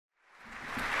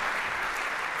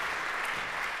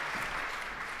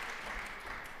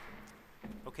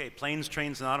Okay, planes,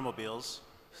 trains, and automobiles.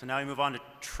 So now we move on to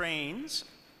trains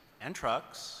and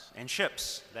trucks and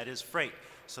ships, that is freight.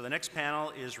 So the next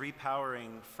panel is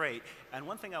repowering freight. And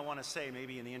one thing I want to say,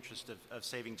 maybe in the interest of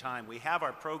saving time, we have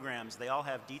our programs. They all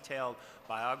have detailed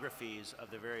biographies of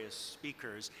the various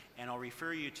speakers, and I'll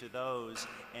refer you to those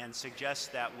and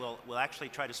suggest that we'll actually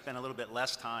try to spend a little bit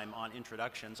less time on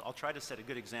introductions. I'll try to set a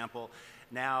good example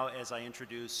now as I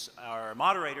introduce our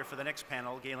moderator for the next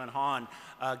panel, Galen Hon.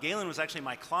 Galen was actually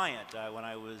my client when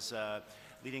I was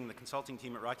leading the consulting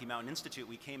team at Rocky Mountain Institute.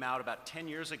 We came out about 10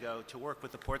 years ago to work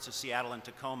with the ports of Seattle and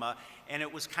Tacoma, and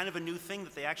it was kind of a new thing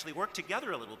that they actually worked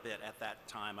together a little bit at that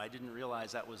time. I didn't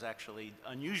realize that was actually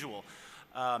unusual.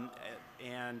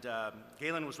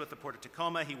 Galen was with the Port of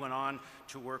Tacoma. He went on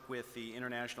to work with the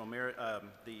International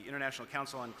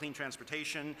Council on Clean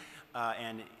Transportation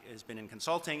and has been in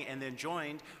consulting, and then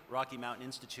joined Rocky Mountain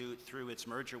Institute through its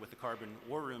merger with the Carbon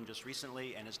War Room just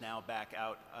recently, and is now back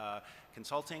out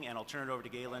consulting. And I'll turn it over to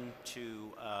Galen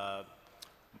to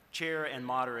chair and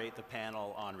moderate the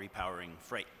panel on repowering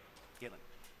freight. Galen.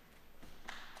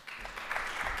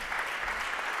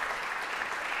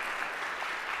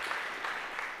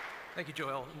 Thank you,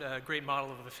 Joel. Great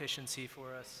model of efficiency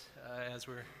for us as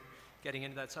we're getting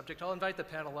into that subject. I'll invite the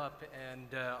panel up, and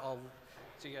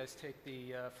so you guys take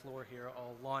the floor here.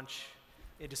 I'll launch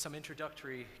into some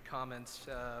introductory comments.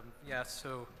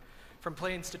 So from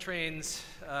planes to trains,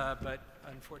 but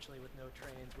unfortunately with no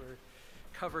trains, we're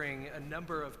covering a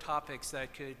number of topics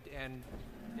that could, and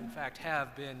in fact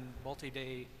have been,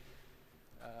 multi-day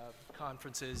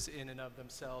conferences in and of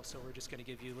themselves. So we're just going to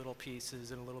give you little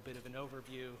pieces and a little bit of an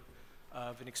overview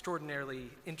of an extraordinarily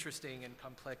interesting and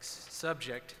complex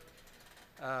subject.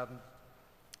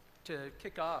 To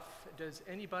kick off, does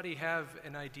anybody have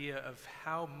an idea of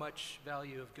how much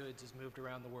value of goods is moved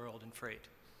around the world in freight?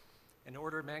 An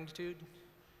order of magnitude?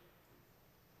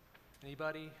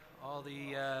 Anybody?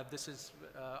 This is,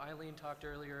 Eileen talked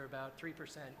earlier about 3%.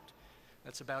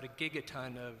 That's about a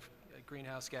gigaton of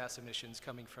greenhouse gas emissions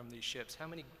coming from these ships. How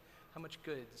much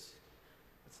goods?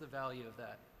 What's the value of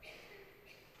that?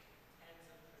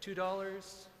 $2?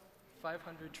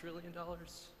 $500 trillion?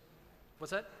 What's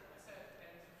that? I said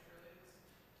tens of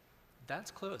trillions.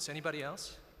 That's close. Anybody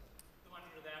else? The one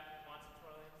under that, ones of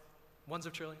trillions. Ones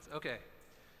of trillions? Okay.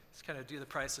 Let's kind of do the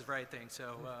Price is Right thing.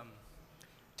 So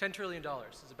 $10 trillion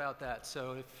is about that.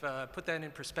 So if put that in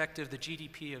perspective, the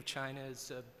GDP of China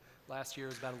is last year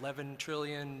was about 11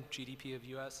 trillion. GDP of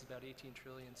US is about 18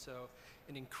 trillion. So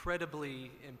an incredibly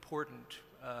important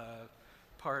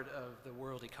part of the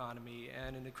world economy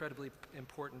and an incredibly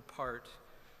important part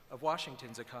of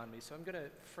Washington's economy. So I'm going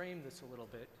to frame this a little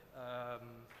bit.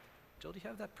 Jill, do you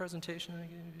have that presentation I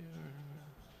gave you?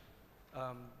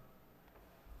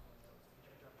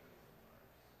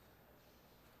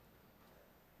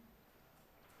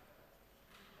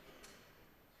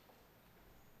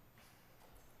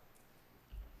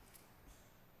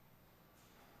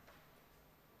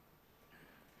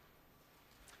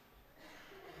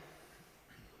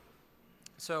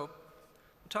 So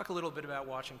we'll talk a little bit about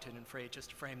Washington and freight just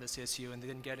to frame this issue, and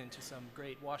then get into some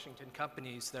great Washington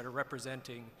companies that are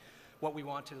representing what we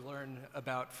want to learn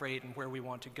about freight and where we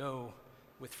want to go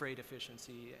with freight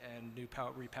efficiency and new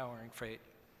repowering freight.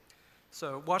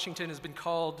 So Washington has been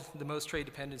called the most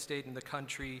trade-dependent state in the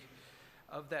country.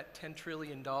 Of that $10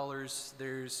 trillion,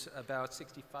 there's about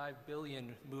 $65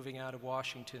 billion moving out of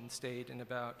Washington state and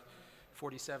about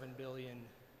 $47 billion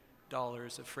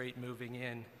of freight moving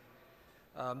in.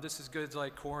 This is goods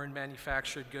like corn,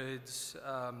 manufactured goods,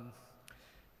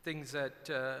 things that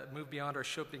move beyond our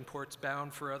shipping ports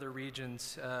bound for other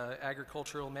regions,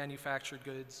 agricultural manufactured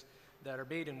goods that are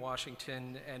made in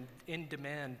Washington and in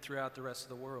demand throughout the rest of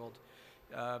the world.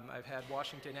 I've had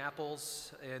Washington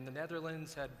apples in the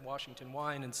Netherlands, had Washington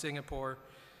wine in Singapore,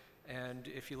 and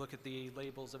if you look at the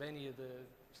labels of any of the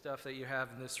stuff that you have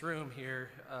in this room here,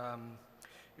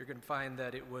 you're going to find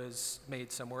that it was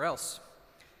made somewhere else.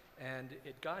 And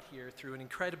it got here through an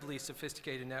incredibly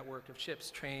sophisticated network of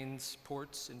ships, trains,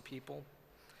 ports, and people.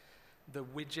 The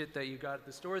widget that you got at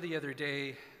the store the other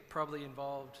day probably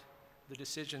involved the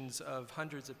decisions of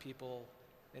hundreds of people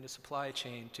in a supply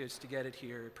chain just to get it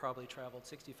here. It probably traveled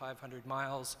 6,500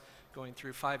 miles going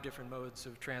through 5 different modes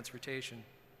of transportation.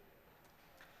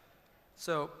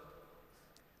 So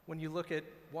when you look at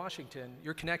Washington,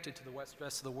 you're connected to the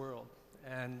rest of the world.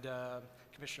 And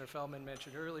Commissioner Feldman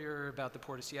mentioned earlier about the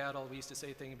Port of Seattle. We used to say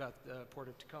a thing about the Port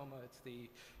of Tacoma. It's the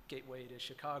gateway to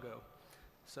Chicago.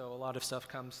 So a lot of stuff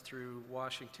comes through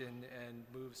Washington and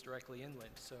moves directly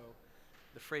inland. So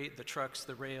the freight, the trucks,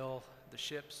 the rail, the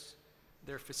ships,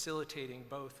 they're facilitating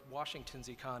both Washington's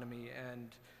economy and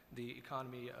the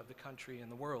economy of the country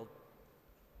and the world.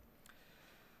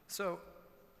 So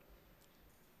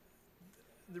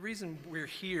the reason we're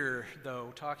here,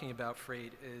 though, talking about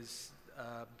freight is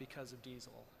because of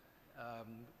diesel.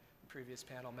 The previous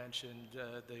panel mentioned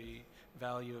the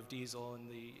value of diesel and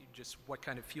just what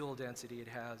kind of fuel density it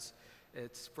has.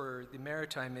 It's for the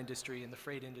maritime industry and the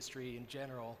freight industry in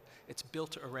general, it's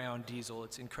built around diesel.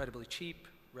 It's incredibly cheap,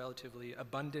 relatively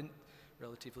abundant,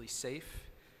 relatively safe,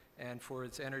 and for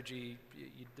its energy,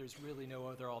 there's really no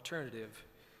other alternative.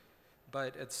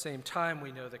 But at the same time,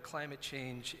 we know that climate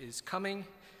change is coming.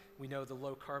 We know the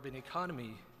low carbon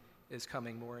economy is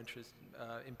coming more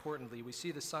importantly. We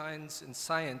see the signs in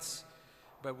science,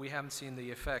 but we haven't seen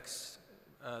the effects,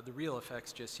 the real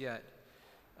effects just yet.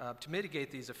 To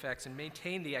mitigate these effects and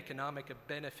maintain the economic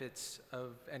benefits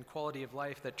and quality of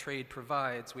life that trade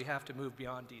provides, we have to move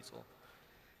beyond diesel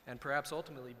and perhaps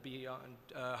ultimately beyond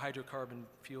hydrocarbon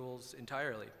fuels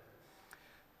entirely.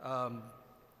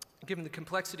 Given the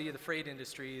complexity of the freight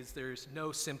industries, there's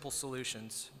no simple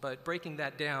solutions, but breaking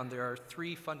that down, there are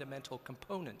three fundamental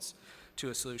components to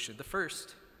a solution. The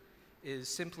first is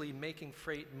simply making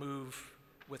freight move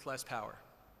with less power.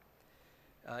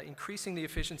 Increasing the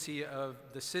efficiency of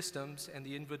the systems and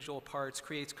the individual parts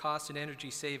creates cost and energy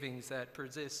savings that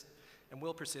persist and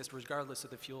will persist regardless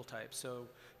of the fuel type. So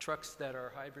trucks that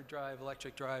are hybrid drive,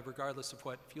 electric drive, regardless of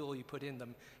what fuel you put in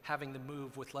them, having them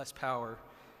move with less power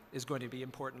is going to be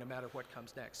important no matter what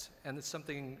comes next. And it's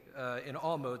something in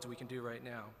all modes we can do right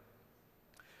now.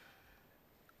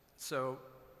 So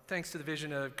thanks to the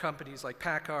vision of companies like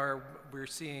PACCAR, we're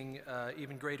seeing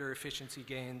even greater efficiency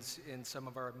gains in some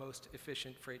of our most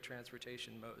efficient freight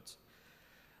transportation modes.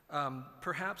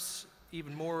 Perhaps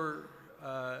even more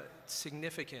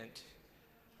significant,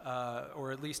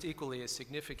 or at least equally as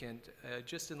significant,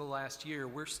 just in the last year,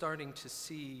 we're starting to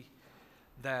see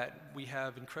that we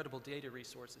have incredible data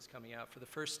resources coming out. For the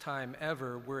first time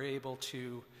ever, we're able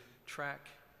to track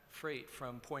freight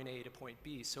from point A to point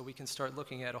B, so we can start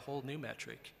looking at a whole new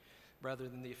metric. Rather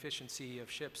than the efficiency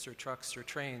of ships or trucks or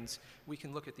trains, we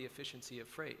can look at the efficiency of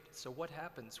freight. So what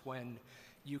happens when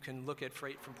you can look at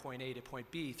freight from point A to point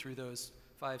B through those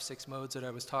 5-6 modes that I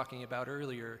was talking about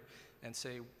earlier and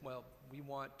say, well, we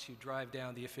want to drive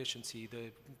down the efficiency,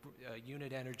 the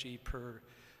unit energy per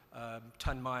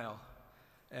ton mile.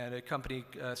 And a company,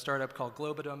 startup called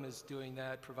Globidum is doing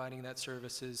that, providing that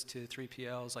services to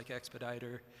 3PLs like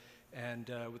Expediter.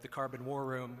 And with the Carbon War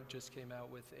Room, just came out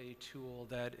with a tool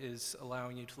that is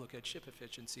allowing you to look at ship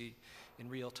efficiency in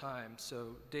real time.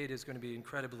 So data is going to be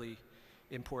incredibly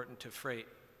important to freight.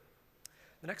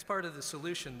 The next part of the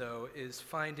solution, though, is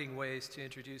finding ways to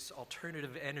introduce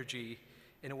alternative energy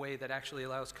in a way that actually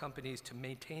allows companies to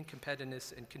maintain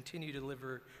competitiveness and continue to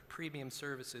deliver premium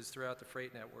services throughout the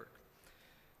freight network.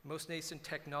 Most nascent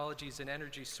technologies and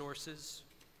energy sources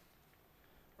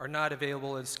are not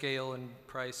available in scale and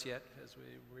price yet, as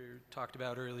we talked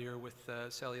about earlier with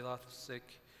cellulosic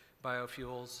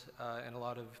biofuels and a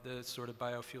lot of the sort of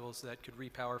biofuels that could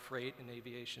repower freight in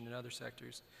aviation and other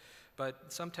sectors.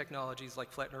 But some technologies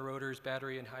like Flettner rotors,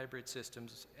 battery and hybrid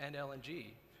systems, and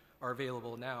LNG are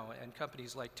available now, and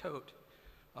companies like TOTE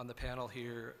on the panel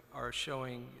here are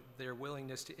showing their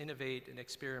willingness to innovate and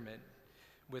experiment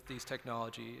with these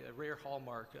technology, a rare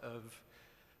hallmark of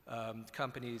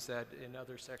companies that in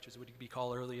other sectors would be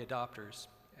called early adopters.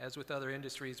 As with other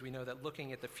industries, we know that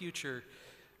looking at the future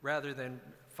rather than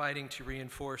fighting to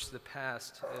reinforce the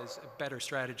past is a better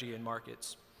strategy in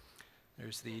markets.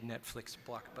 There's the Netflix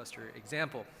blockbuster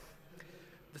example.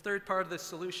 The third part of the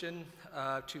solution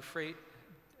to freight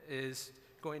is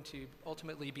going to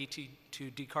ultimately be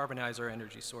to decarbonize our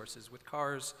energy sources. With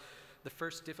cars, the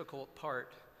first difficult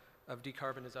part of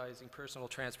decarbonizing personal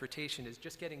transportation is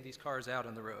just getting these cars out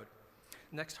on the road.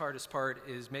 Next hardest part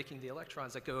is making the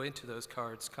electrons that go into those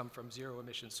cars come from zero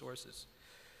emission sources.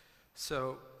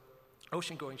 So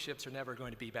ocean-going ships are never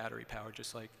going to be battery powered,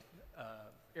 just like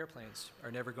airplanes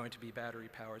are never going to be battery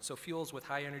powered. So fuels with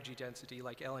high energy density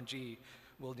like LNG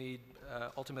will need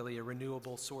ultimately a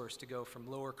renewable source to go from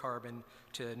lower carbon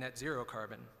to net zero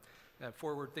carbon.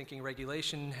 Forward-thinking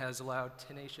regulation has allowed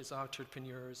tenacious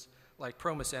entrepreneurs like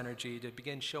Promus Energy to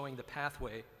begin showing the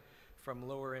pathway from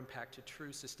lower impact to true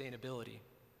sustainability.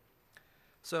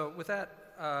 So with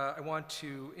that, I want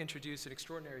to introduce an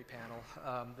extraordinary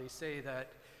panel. They say that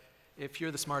if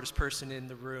you're the smartest person in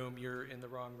the room, you're in the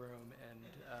wrong room. And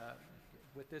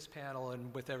with this panel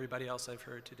and with everybody else I've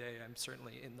heard today, I'm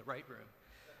certainly in the right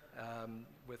room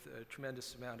with a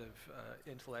tremendous amount of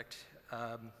intellect.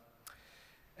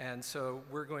 And so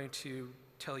we're going to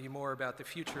tell you more about the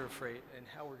future of freight and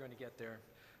how we're going to get there,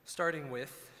 starting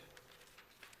with,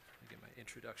 let me get my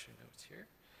introduction notes here.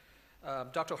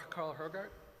 Dr. Carl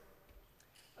Hergart.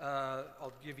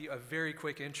 I'll give you a very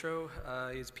quick intro.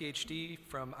 He's a PhD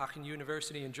from Aachen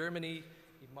University in Germany.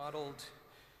 He modeled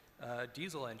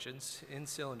diesel engines in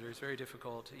cylinders, very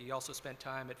difficult. He also spent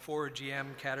time at Ford,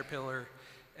 GM, Caterpillar,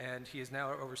 and he is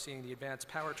now overseeing the advanced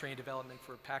powertrain development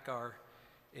for PACCAR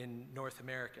in North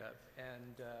America.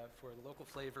 And for the local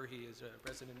flavor, he is a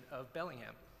resident of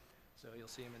Bellingham. So you'll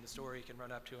see him in the store. He can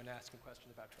run up to and ask him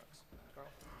questions about trucks. Carl?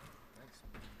 Thanks.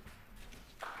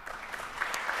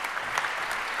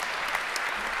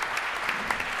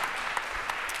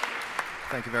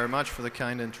 Thank you very much for the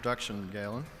kind introduction,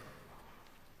 Galen.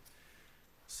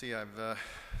 See, I've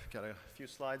got a few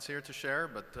slides here to share,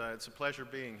 but it's a pleasure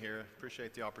being here.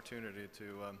 Appreciate the opportunity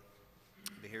to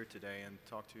be here today and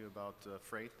talk to you about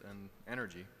freight and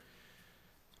energy.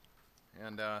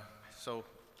 And so,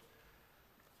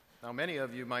 now many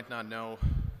of you might not know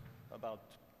about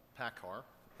PACCAR,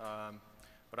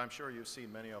 but I'm sure you've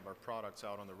seen many of our products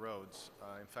out on the roads.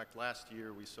 In fact, last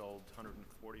year we sold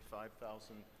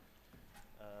 145,000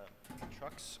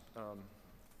 trucks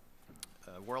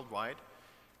worldwide,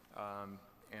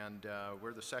 and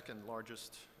we're the second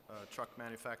largest truck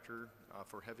manufacturer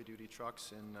for heavy-duty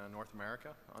trucks in North America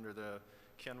under the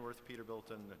Kenworth, Peterbilt,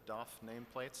 and DAF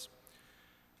nameplates.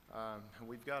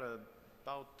 We've got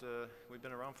we've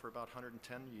been around for about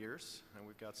 110 years, and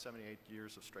we've got 78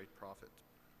 years of straight profit.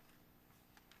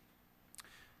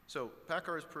 So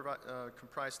PACCAR is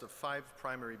comprised of 5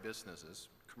 primary businesses: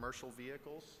 commercial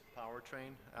vehicles,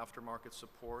 powertrain, aftermarket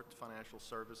support, financial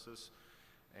services,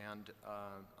 and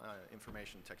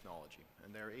information technology.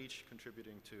 And they're each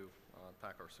contributing to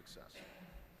PACCAR's success.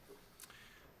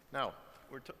 Now,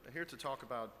 we're here to talk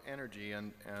about energy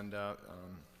and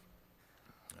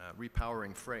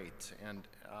repowering freight. And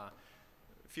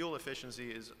fuel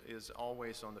efficiency is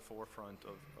always on the forefront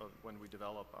of when we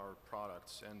develop our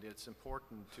products. And it's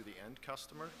important to the end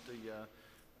customer, the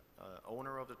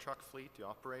owner of the truck fleet, the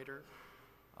operator,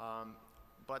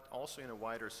 but also in a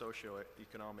wider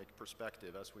socio-economic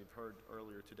perspective, as we've heard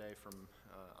earlier today from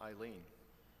Eileen.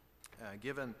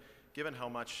 Given how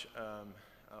much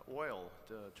oil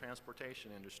the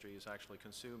transportation industry is actually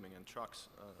consuming, and trucks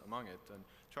among it, and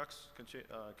trucks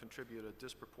contribute a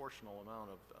disproportional amount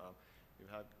of,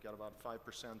 we've got about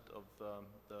 5% of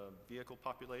the vehicle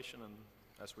population, and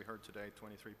as we heard today,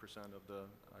 23% of the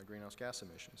greenhouse gas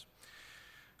emissions.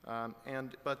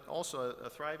 But also a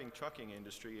thriving trucking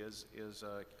industry is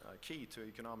key to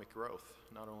economic growth,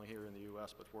 not only here in the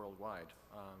U.S. but worldwide.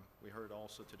 We heard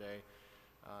also today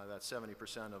that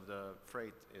 70% of the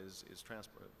freight is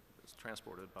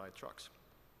transported by trucks.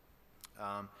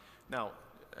 Now,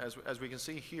 as we can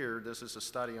see here, this is a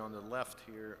study on the left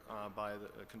here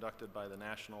conducted by the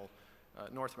National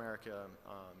North America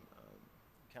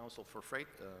Council for Freight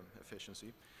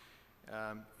Efficiency.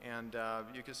 And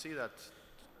you can see that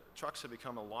trucks have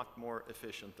become a lot more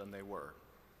efficient than they were.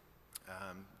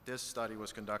 This study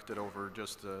was conducted over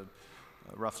just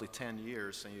roughly 10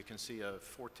 years, and you can see a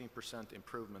 14%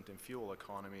 improvement in fuel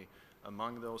economy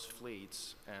among those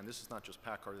fleets, and this is not just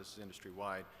PACCAR, this is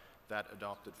industry-wide, that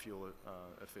adopted fuel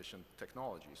efficient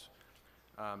technologies.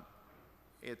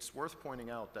 It's worth pointing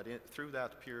out that through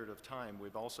that period of time,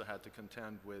 we've also had to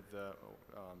contend with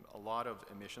a lot of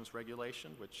emissions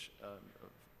regulation, which,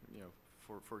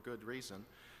 for good reason.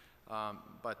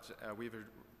 But we've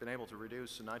been able to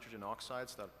reduce the nitrogen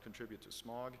oxides that contribute to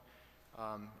smog,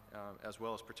 as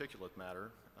well as particulate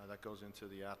matter that goes into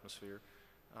the atmosphere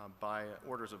by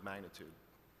orders of magnitude.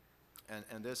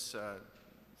 And this,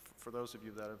 for those of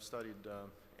you that have studied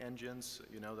engines,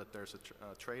 you know that there's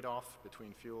a trade-off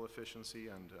between fuel efficiency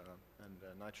and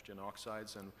nitrogen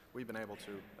oxides, and we've been able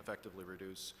to effectively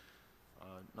reduce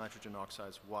nitrogen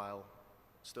oxides while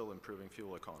still improving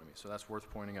fuel economy. So that's worth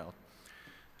pointing out.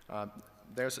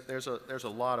 There's a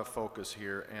lot of focus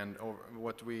here, and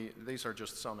these are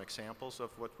just some examples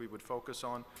of what we would focus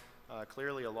on.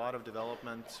 Clearly, a lot of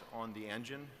development on the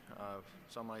engine.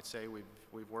 Some might say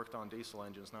we've worked on diesel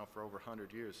engines now for over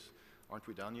 100 years. Aren't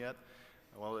we done yet?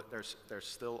 Well, there's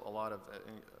still a lot of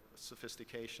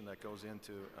sophistication that goes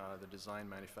into the design,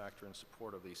 manufacture, and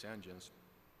support of these engines.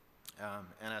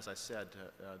 And as I said,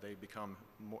 they become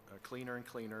cleaner and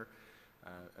cleaner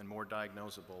and more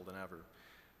diagnosable than ever.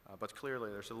 But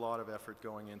clearly, there's a lot of effort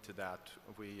going into that.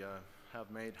 We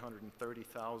have made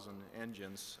 130,000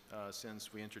 engines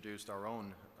since we introduced our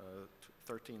own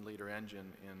 13-liter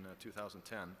engine in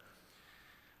 2010.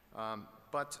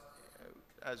 But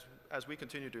as we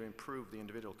continue to improve the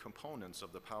individual components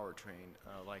of the powertrain,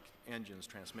 like engines,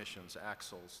 transmissions,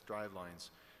 axles,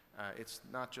 drivelines, It's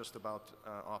not just about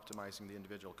optimizing the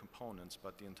individual components,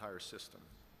 but the entire system,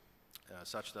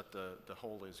 such that the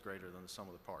whole is greater than the sum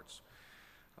of the parts.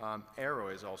 Aero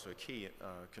is also a key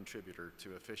contributor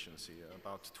to efficiency.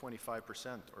 About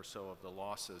 25% or so of the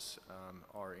losses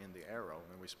are in the aero,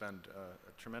 and we spend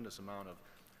a tremendous amount of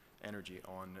energy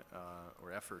on,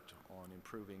 or effort on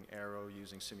improving aero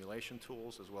using simulation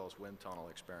tools as well as wind tunnel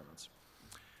experiments.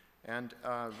 And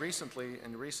recently,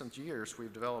 in recent years,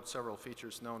 we've developed several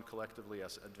features known collectively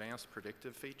as advanced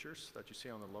predictive features that you see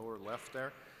on the lower left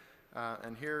there.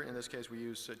 And here, in this case, we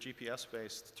use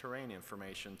GPS-based terrain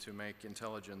information to make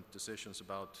intelligent decisions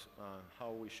about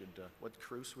how we should, what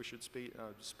cruise we should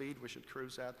speed we should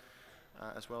cruise at,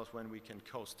 as well as when we can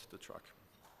coast the truck.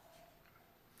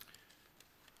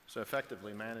 So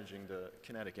effectively managing the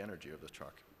kinetic energy of the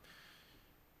truck.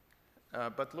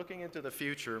 But looking into the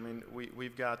future, I mean,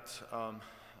 we've got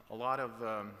a lot of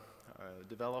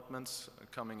developments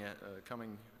coming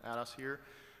at us here.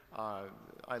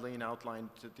 Eileen outlined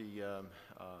the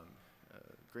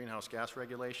greenhouse gas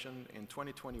regulation. In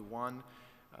 2021,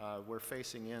 we're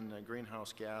phasing in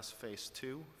greenhouse gas phase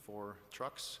 2 for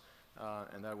trucks,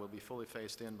 and that will be fully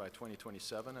phased in by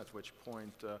 2027, at which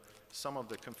point some of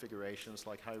the configurations,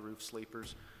 like high roof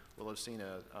sleepers, will have seen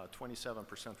a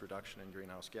 27% reduction in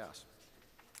greenhouse gas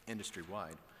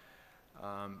industry-wide.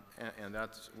 And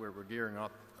that's where we're gearing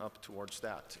up towards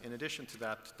that. In addition to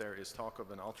that, there is talk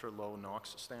of an ultra-low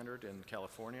NOx standard in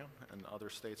California, and other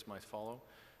states might follow.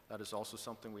 That is also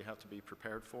something we have to be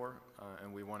prepared for,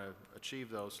 and we want to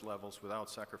achieve those levels without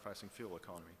sacrificing fuel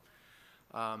economy.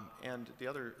 And the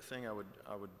other thing I would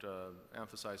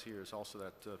emphasize here is also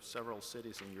that several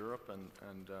cities in Europe,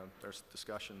 and there's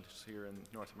discussions here in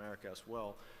North America as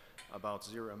well, about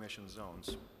zero-emission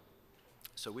zones.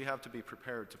 So we have to be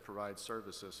prepared to provide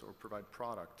services or provide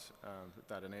product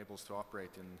that enables to operate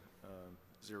in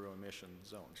zero-emission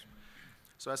zones.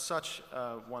 So as such,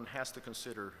 one has to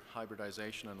consider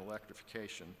hybridization and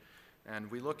electrification. And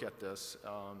we look at this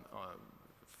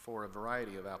for a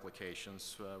variety of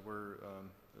applications.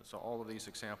 So all of these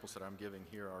examples that I'm giving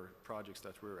here are projects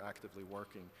that we're actively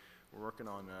working. We're working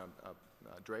on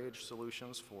drayage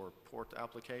solutions for port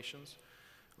applications.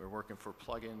 We're working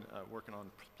on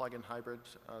plug-in hybrid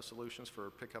solutions for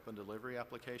pickup and delivery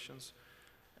applications,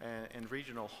 and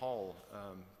regional haul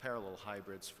parallel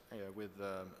hybrids with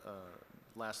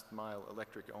last-mile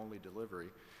electric-only delivery.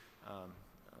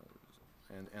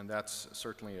 And that's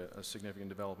certainly a significant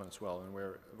development as well. And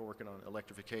we're working on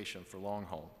electrification for long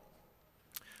haul.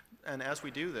 And as we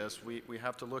do this, we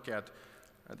have to look at,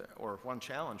 or one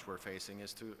challenge we're facing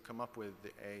is to come up with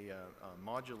a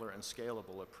modular and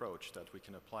scalable approach that we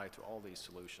can apply to all these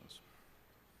solutions.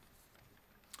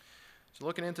 So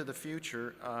looking into the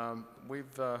future,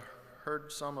 we've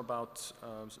heard some about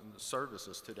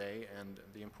services today and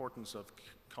the importance of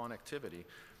connectivity.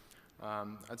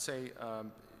 I'd say,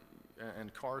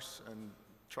 and cars and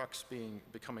trucks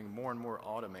becoming more and more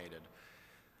automated.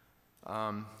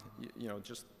 You know,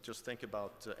 just think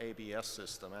about ABS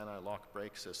system, anti-lock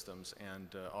brake systems,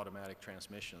 and automatic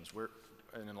transmissions.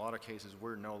 In a lot of cases,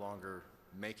 we're no longer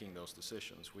making those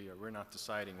decisions. We're not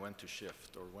deciding when to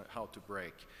shift or how to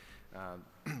brake.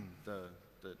 The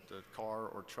car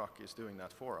or truck is doing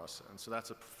that for us, and so that's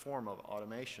a form of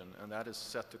automation, and that is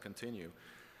set to continue.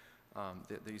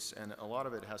 And a lot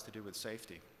of it has to do with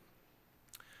safety.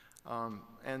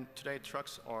 And today,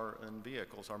 trucks and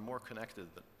vehicles are more connected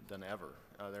than ever.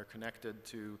 They're connected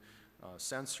to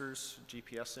sensors,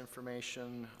 GPS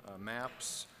information,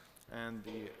 maps, and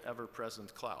the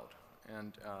ever-present cloud.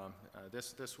 And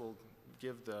this will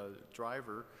give the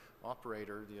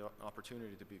operator, the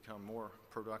opportunity to become more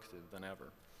productive than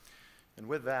ever. And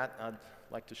with that, I'd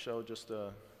like to show just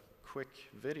a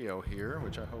quick video here,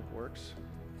 which I hope works.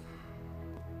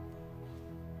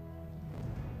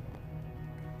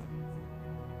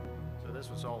 This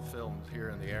was all filmed here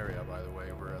in the area, by the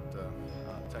way. We're at the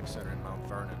Tech Center in Mount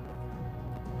Vernon.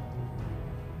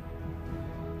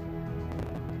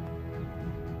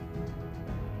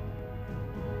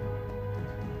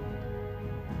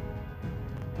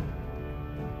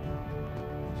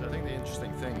 So I think the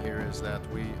interesting thing here is that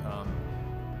we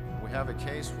have a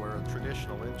case where a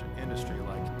traditional industry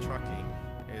like trucking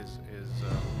is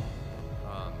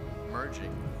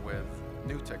merging with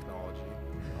new technology.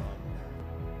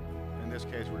 In this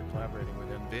case, we're collaborating with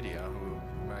NVIDIA, who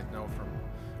you might know from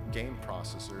game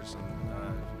processors,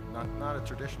 and not a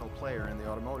traditional player in the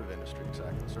automotive industry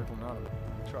exactly, certainly not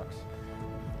in trucks.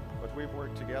 But we've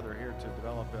worked together here to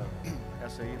develop a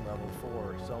SAE Level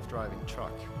 4 self-driving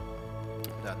truck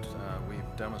that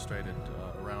we've demonstrated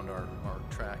around our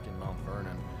track in Mount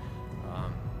Vernon.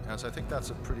 And so I think that's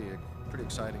a pretty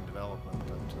exciting development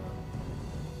that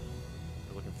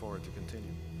we're looking forward to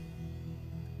continue.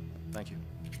 Thank you.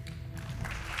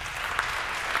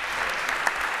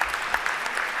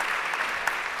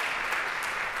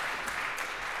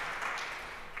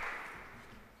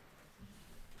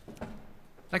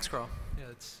 Thanks, Carl. Yeah,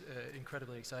 it's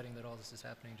incredibly exciting that all this is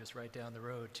happening just right down the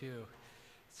road, too.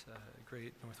 It's a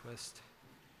great Northwest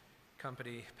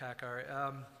company, PACCAR.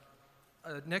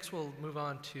 Next, we'll move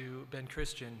on to Ben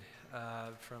Christian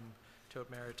from TOTE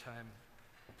Maritime.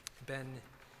 Ben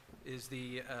is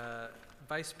the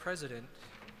Vice President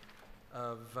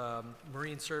of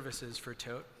Marine Services for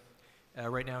TOTE.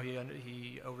 Right now,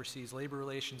 he oversees labor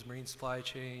relations, marine supply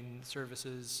chain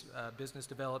services, business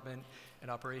development, and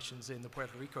operations in the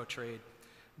Puerto Rico trade.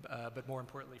 But more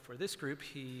importantly for this group,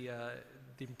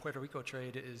 the Puerto Rico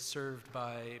trade is served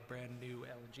by brand new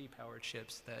LNG-powered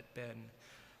ships that Ben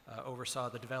oversaw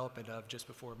the development of just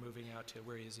before moving out to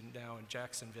where he is now in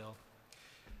Jacksonville.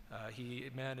 He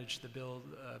managed the build,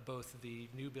 both the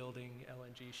new building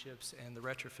LNG ships and the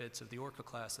retrofits of the Orca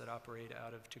class that operate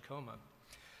out of Tacoma.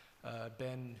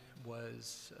 Ben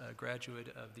was a graduate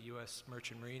of the U.S.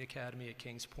 Merchant Marine Academy at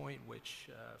Kings Point, which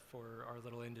for our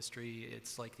little industry,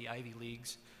 it's like the Ivy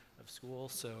Leagues of school,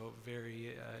 so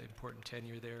very important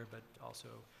tenure there, but also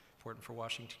important for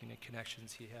Washington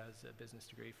connections. He has a business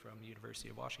degree from the University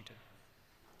of Washington.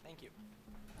 Thank you.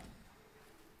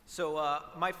 So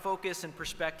my focus and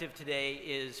perspective today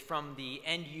is from the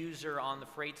end user on the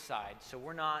freight side. So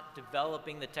we're not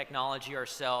developing the technology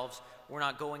ourselves. We're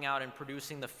not going out and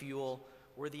producing the fuel.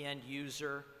 We're the end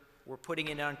user. We're putting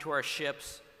it onto our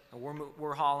ships, and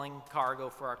we're hauling cargo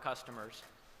for our customers.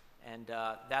 And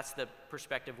that's the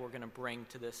perspective we're going to bring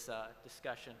to this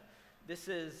discussion. This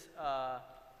is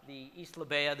the Isla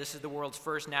Bella. This is the world's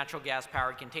first natural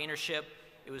gas-powered container ship.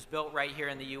 It was built right here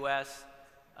in the U.S.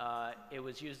 It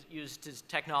was used as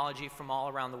technology from all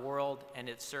around the world, and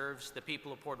it serves the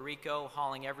people of Puerto Rico,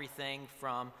 hauling everything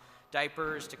from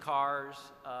diapers to cars,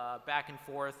 back and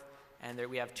forth. And there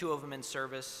we have 2 of them in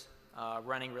service,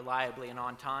 running reliably and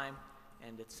on time,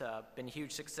 and it's been a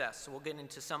huge success. So we'll get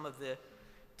into some of the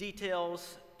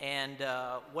details and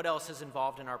what else is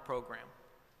involved in our program.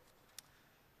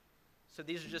 So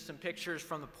these are just some pictures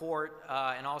from the port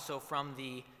and also from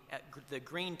the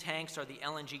green tanks are the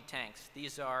LNG tanks.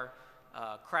 These are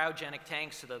cryogenic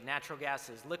tanks, so the natural gas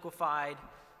is liquefied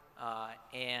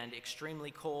and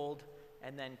extremely cold,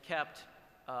 and then kept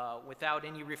without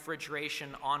any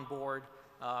refrigeration on board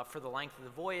for the length of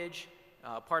the voyage.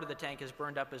 Part of the tank is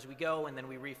burned up as we go, and then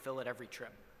we refill it every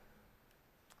trip.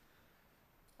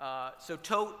 So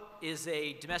TOTE is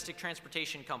a domestic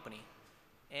transportation company,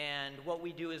 and what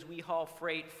we do is we haul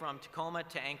freight from Tacoma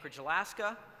to Anchorage,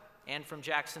 Alaska, and from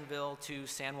Jacksonville to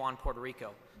San Juan, Puerto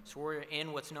Rico. So we're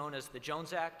in what's known as the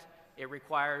Jones Act. It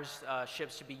requires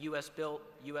ships to be U.S. built,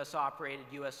 U.S. operated,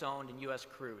 U.S. owned, and U.S.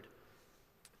 crewed.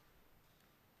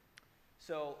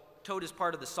 So TOTE is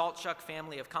part of the Saltchuk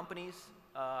family of companies.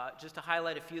 Just to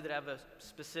highlight a few that have a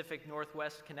specific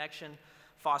Northwest connection,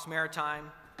 Foss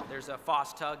Maritime. There's a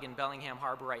Foss tug in Bellingham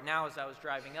Harbor right now as I was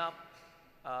driving up.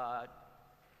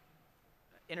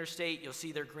 Interstate, you'll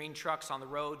see their green trucks on the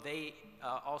road. They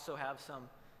also have some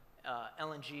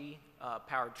LNG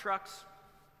powered trucks.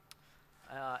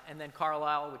 And then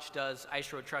Carlisle, which does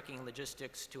ice road trucking and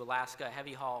logistics to Alaska,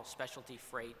 heavy haul, specialty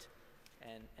freight,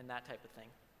 and that type of thing.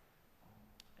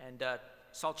 And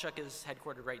Saltchuk is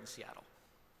headquartered right in Seattle.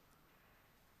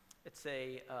 It's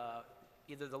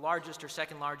either the largest or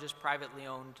second largest privately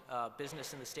owned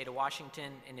business in the state of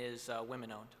Washington, and is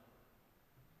women owned.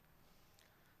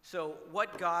 So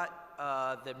what got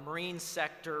the marine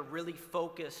sector really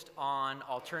focused on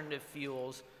alternative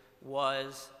fuels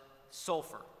was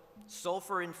sulfur.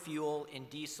 Sulfur in fuel in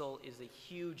diesel is a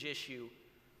huge issue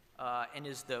and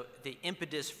is the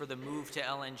impetus for the move to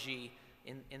LNG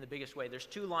in the biggest way. There's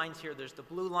 2 lines here. There's the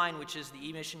blue line, which is the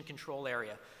emission control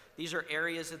area. These are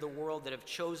areas of the world that have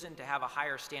chosen to have a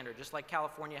higher standard. Just like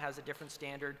California has a different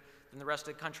standard than the rest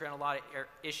of the country on a lot of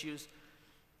issues,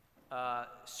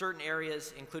 certain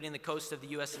areas, including the coast of the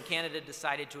US and Canada,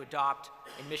 decided to adopt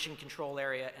emission control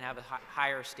area and have a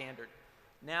higher standard.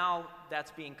 Now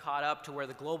that's being caught up to where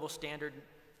the global standard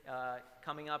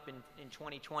coming up in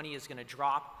 2020 is going to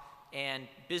drop, and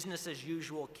business as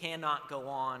usual cannot go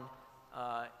on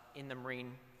in the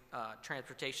marine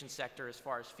transportation sector as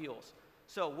far as fuels.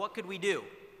 So what could we do?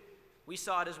 We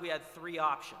saw it as we had 3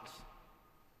 options.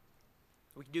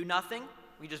 We could do nothing.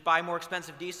 We just buy more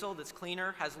expensive diesel that's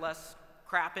cleaner, has less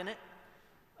crap in it.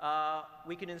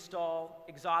 We could install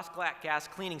exhaust gas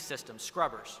cleaning systems,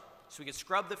 scrubbers. So we could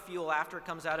scrub the fuel after it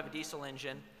comes out of a diesel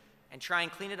engine and try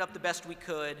and clean it up the best we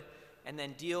could, and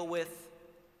then deal with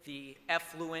the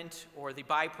effluent or the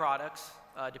byproducts,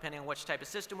 depending on which type of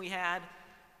system we had,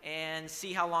 and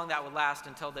see how long that would last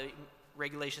until the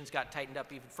regulations got tightened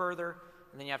up even further,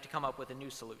 and then you have to come up with a new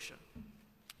solution.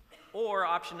 Or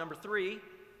option number 3,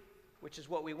 which is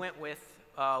what we went with,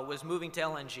 was moving to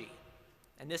LNG.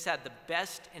 And this had the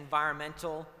best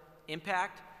environmental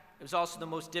impact. It was also the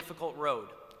most difficult road.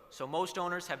 So most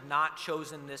owners have not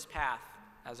chosen this path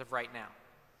as of right now.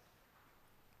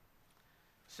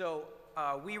 So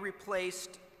we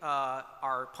replaced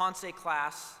our Ponce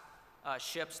class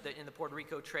ships that in the Puerto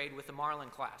Rico trade with the Marlin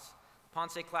class.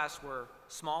 Ponce class were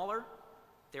smaller,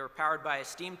 they were powered by a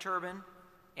steam turbine,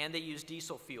 and they used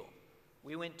diesel fuel.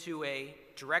 We went to a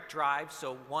direct drive,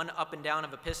 so one up and down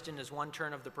of a piston is one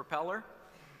turn of the propeller.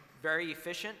 Very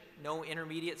efficient, no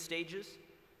intermediate stages.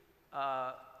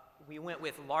 We went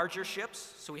with larger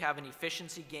ships, so we have an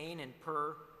efficiency gain in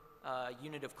per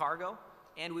unit of cargo,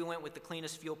 and we went with the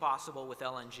cleanest fuel possible with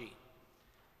LNG.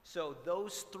 So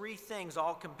those 3 things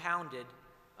all compounded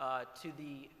to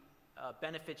the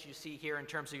benefits you see here in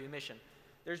terms of emission.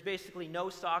 There's basically no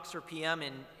SOx or PM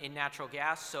in natural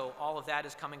gas, so all of that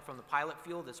is coming from the pilot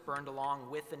fuel that's burned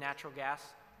along with the natural gas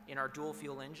in our dual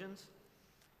fuel engines.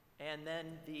 And then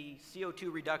the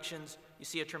CO2 reductions, you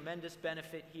see a tremendous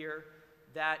benefit here.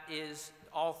 That is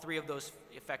all 3 of those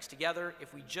effects together.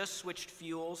 If we just switched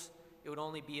fuels, it would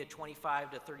only be a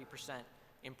 25 to 30%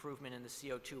 improvement in the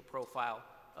CO2 profile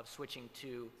of switching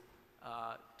to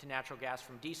natural gas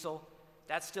from diesel.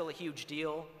 That's still a huge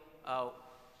deal.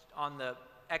 On the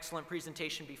excellent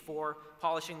presentation before,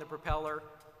 polishing the propeller,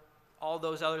 all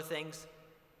those other things,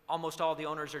 almost all the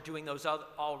owners are doing those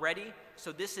already.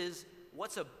 So this is,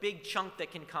 what's a big chunk that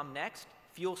can come next?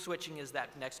 Fuel switching is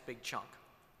that next big chunk.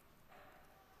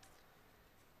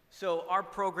 So our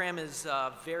program is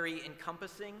very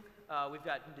encompassing. We've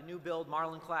got the new build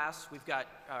Marlin class, we've got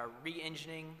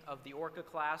re-engineering of the Orca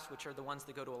class, which are the ones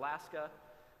that go to Alaska,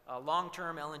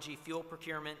 long-term LNG fuel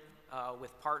procurement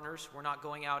with partners. We're not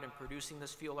going out and producing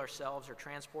this fuel ourselves or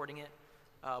transporting it,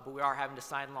 but we are having to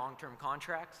sign long-term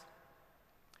contracts.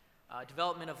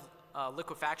 Development of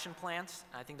liquefaction plants.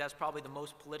 I think that's probably the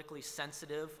most politically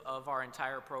sensitive of our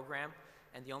entire program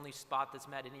and the only spot that's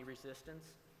met any resistance.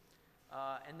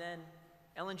 And then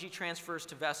LNG transfers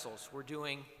to vessels. We're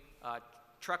doing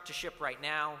truck to ship right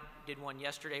now. Did one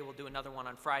yesterday. We'll do another one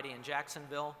on Friday in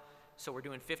Jacksonville. So we're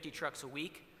doing 50 trucks a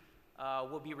week.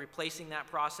 We'll be replacing that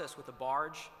process with a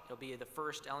barge. It'll be the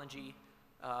first LNG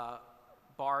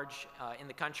barge in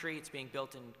the country. It's being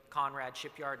built in Conrad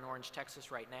Shipyard in Orange, Texas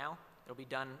right now. It'll be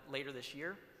done later this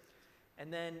year.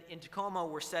 And then in Tacoma,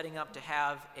 we're setting up to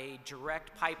have a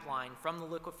direct pipeline from the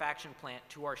liquefaction plant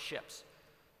to our ships.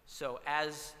 So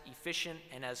as efficient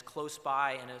and as close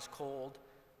by and as cold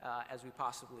as we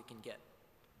possibly can get.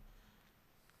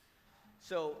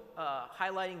 So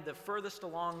highlighting the furthest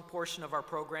along portion of our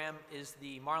program is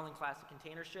the Marlin class of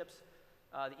container ships.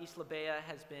 The Isla Bea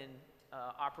has been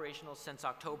operational since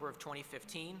October of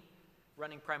 2015,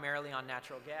 running primarily on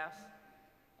natural gas.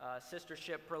 Sister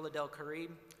ship Perla del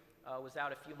Caribe was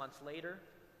out a few months later.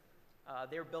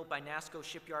 They were built by NASCO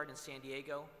Shipyard in San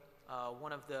Diego,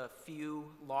 one of the few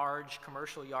large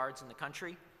commercial yards in the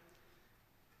country.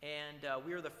 And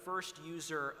we are the first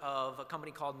user of a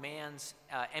company called MAN's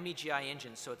MEGI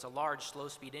engine. So it's a large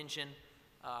slow-speed engine,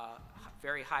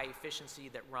 very high efficiency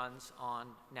that runs on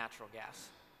natural gas.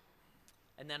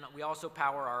 And then we also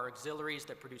power our auxiliaries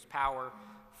that produce power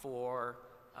for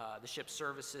the ship's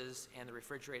services and the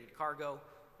refrigerated cargo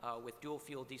with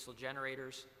dual-fuel diesel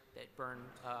generators that burn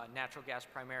natural gas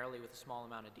primarily with a small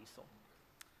amount of diesel.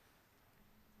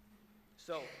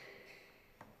 So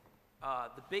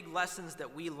the big lessons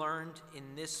that we learned in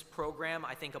this program,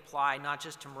 I think, apply not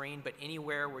just to marine, but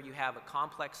anywhere where you have a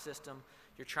complex system,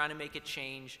 you're trying to make it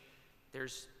change.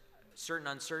 There's certain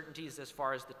uncertainties as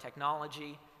far as the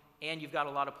technology, and you've got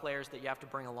a lot of players that you have to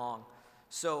bring along.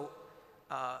 So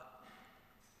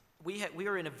we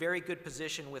are in a very good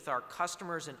position with our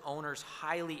customers and owners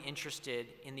highly interested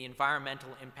in the environmental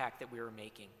impact that we were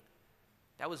making.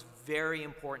 That was very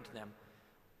important to them.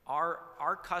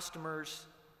 Our customers,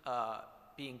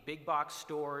 being big box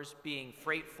stores, being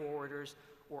freight forwarders,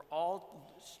 were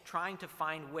all trying to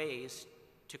find ways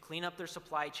to clean up their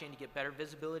supply chain, to get better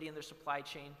visibility in their supply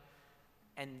chain.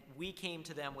 And we came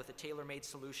to them with a tailor-made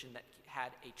solution that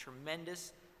had a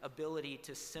tremendous ability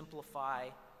to simplify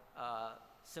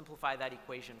that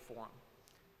equation for them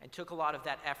and took a lot of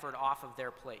that effort off of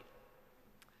their plate.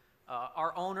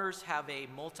 Our owners have a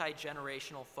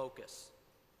multi-generational focus.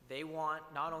 They want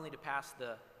not only to pass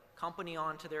the company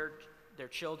on to their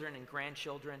children and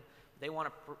grandchildren, they want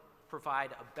to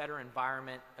provide a better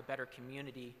environment, a better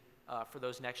community for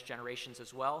those next generations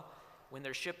as well. When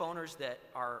there's ship owners that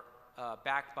are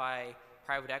backed by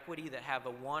private equity that have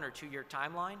a 1 or 2 year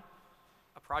timeline,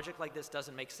 a project like this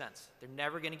doesn't make sense. They're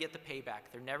never going to get the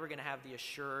payback. They're never going to have the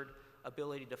assured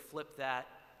ability to flip that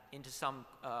into some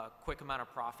quick amount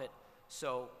of profit.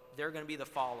 So they're going to be the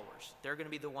followers. They're going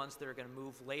to be the ones that are going to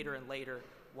move later and later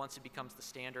once it becomes the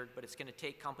standard. But it's going to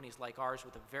take companies like ours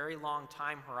with a very long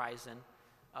time horizon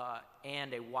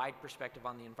and a wide perspective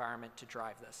on the environment to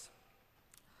drive this.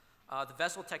 The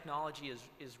vessel technology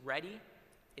is ready.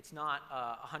 It's not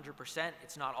 100%,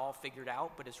 it's not all figured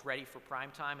out, but it's ready for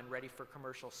prime time and ready for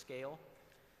commercial scale.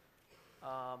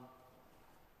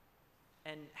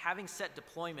 And having set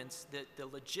deployments, the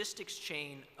logistics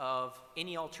chain of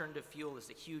any alternative fuel is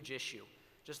a huge issue.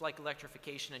 Just like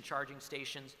electrification and charging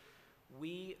stations,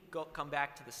 we come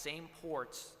back to the same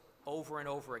ports over and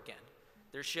over again.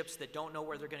 There's ships that don't know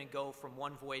where they're going to go from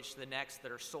one voyage to the next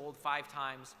that are sold 5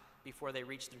 times before they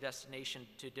reach their destination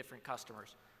to different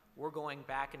customers. We're going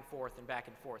back and forth and back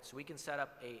and forth. So we can set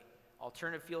up a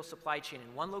alternative fuel supply chain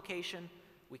in one location.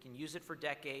 We can use it for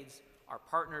decades. Our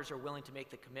partners are willing to make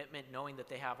the commitment knowing that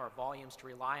they have our volumes to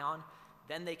rely on.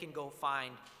 Then they can go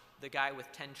find the guy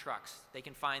with 10 trucks. They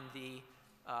can find the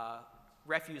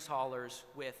refuse haulers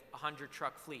with a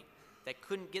 100-truck fleet that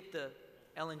couldn't get the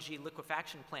LNG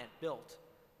liquefaction plant built.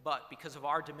 But because of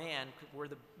our demand, we're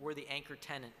the anchor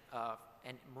tenant,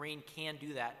 and Marine can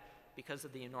do that because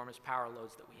of the enormous power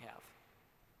loads that we have.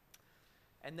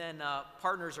 And then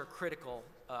partners are critical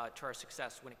to our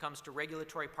success. When it comes to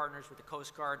regulatory partners with the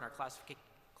Coast Guard and our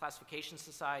classification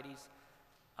societies,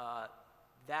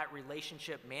 that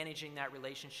relationship, managing that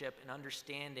relationship and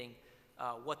understanding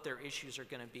what their issues are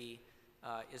going to be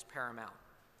is paramount.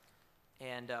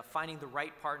 And finding the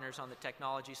right partners on the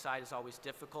technology side is always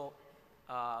difficult,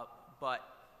 but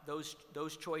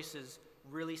those choices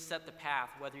really set the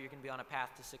path, whether you're going to be on a path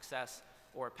to success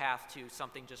or a path to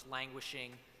something just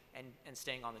languishing and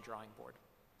staying on the drawing board.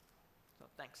 So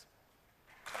thanks.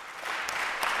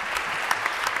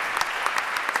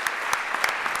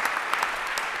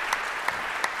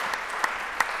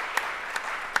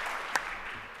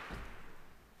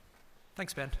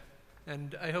 Thanks, Ben.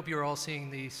 And I hope you're all seeing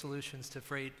the solutions to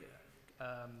freight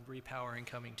repowering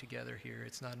coming together here.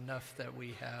 It's not enough that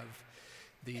we have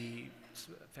the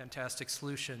fantastic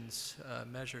solutions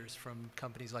measures from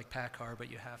companies like PACCAR,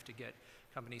 but you have to get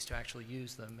companies to actually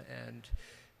use them. And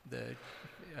the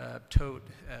TOTE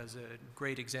as a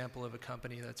great example of a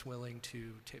company that's willing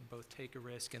to both take a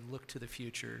risk and look to the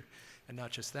future, and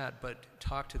not just that, but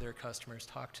talk to their customers,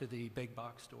 talk to the big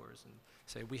box stores and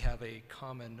say we have a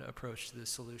common approach to this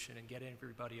solution and get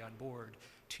everybody on board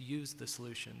to use the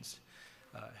solutions.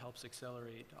 Helps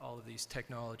accelerate all of these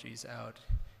technologies out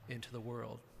into the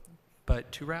world. But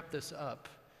to wrap this up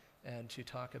and to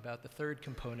talk about the third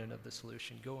component of the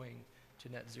solution, going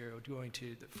to net zero, going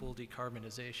to the full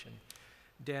decarbonization,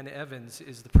 Dan Evans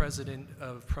is the president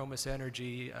of Promus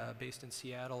Energy based in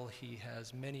Seattle. He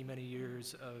has many, many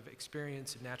years of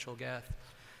experience in natural gas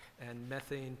and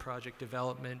methane project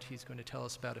development. He's going to tell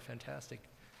us about a fantastic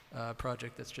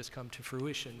project that's just come to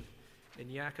fruition in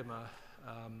Yakima.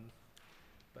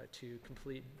 But to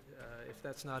complete, if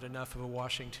that's not enough of a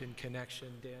Washington connection,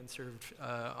 Dan served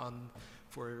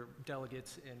for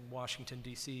delegates in Washington,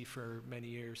 D.C. for many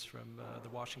years from the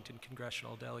Washington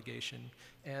Congressional Delegation,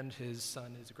 and his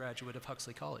son is a graduate of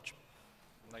Huxley College.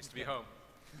 Nice to be home.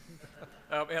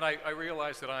 And I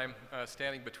realize that I'm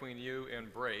standing between you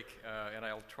and break, and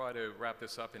I'll try to wrap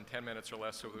this up in 10 minutes or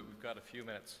less so that we've got a few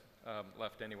minutes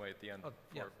left anyway at the end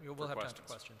we'll have time for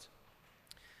questions.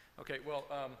 Okay, well,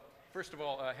 first of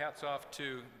all, hats off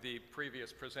to the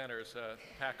previous presenters,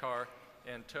 PACCAR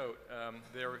and TOTE.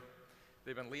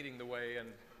 They've been leading the way and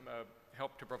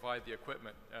helped to provide the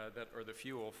equipment or the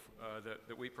fuel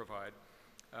that we provide.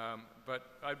 But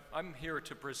I'm here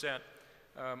to present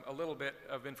a little bit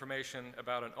of information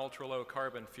about an ultra-low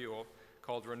carbon fuel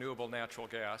called renewable natural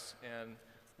gas, and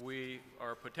we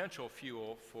are a potential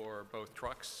fuel for both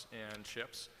trucks and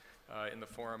ships in the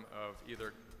form of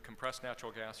either compressed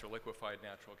natural gas or liquefied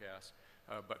natural gas,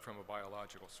 but from a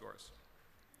biological source.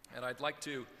 And I'd like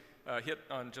to hit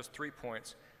on just 3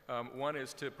 points. One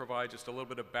is to provide just a little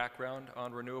bit of background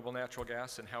on renewable natural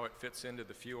gas and how it fits into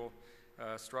the fuel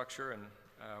structure and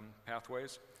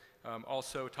pathways.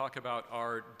 Also talk about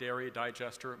our dairy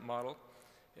digester model,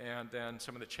 and then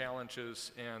some of the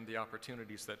challenges and the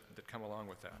opportunities that come along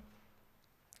with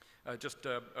that. Just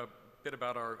a bit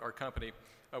about our company.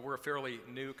 We're a fairly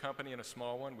new company and a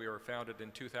small one. We were founded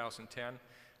in 2010.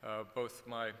 Both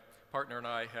my partner and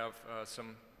I have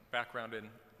some background in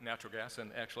natural gas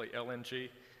and actually LNG,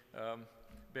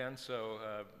 Ben, so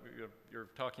you're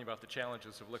talking about the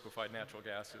challenges of liquefied natural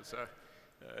gas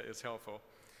is helpful.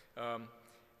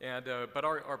 But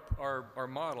our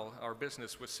model, our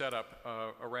business was set up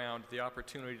around the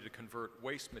opportunity to convert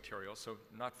waste materials, so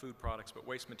not food products, but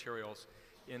waste materials,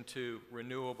 into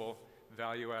renewable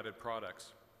value-added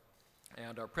products.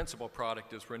 And our principal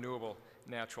product is renewable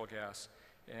natural gas.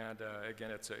 And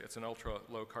again, it's an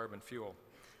ultra-low carbon fuel.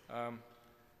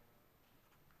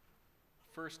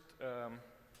 First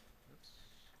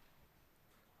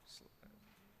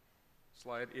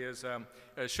slide is,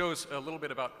 shows a little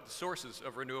bit about the sources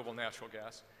of renewable natural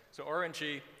gas. So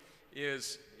RNG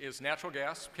is natural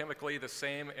gas, chemically the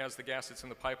same as the gas that's in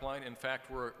the pipeline. In fact,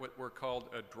 we're what we're called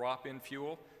a drop-in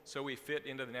fuel. So we fit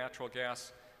into the natural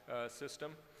gas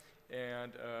system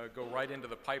and go right into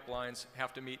the pipelines,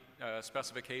 have to meet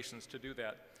specifications to do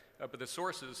that. But the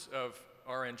sources of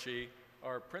RNG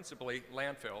are principally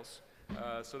landfills.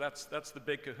 So that's the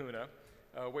big kahuna.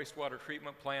 Wastewater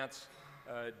treatment plants,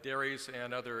 dairies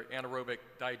and other anaerobic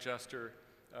digester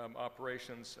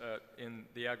operations in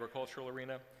the agricultural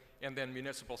arena, and then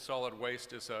municipal solid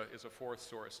waste is a fourth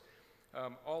source.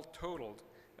 All totaled,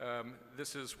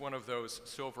 this is one of those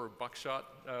silver buckshot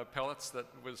pellets that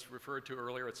was referred to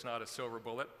earlier. It's not a silver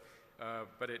bullet,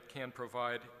 but it can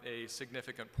provide a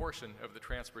significant portion of the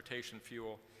transportation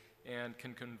fuel and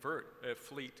can convert a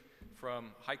fleet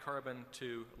from high carbon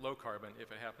to low carbon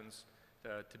if it happens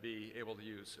to be able to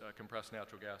use compressed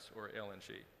natural gas or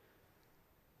LNG.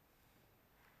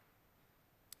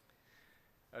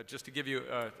 Just to give you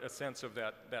a sense of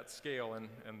that scale and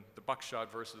the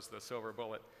buckshot versus the silver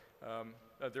bullet,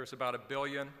 there's about 1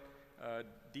 billion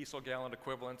diesel gallon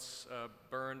equivalents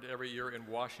burned every year in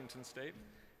Washington state.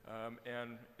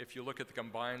 And if you look at the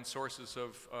combined sources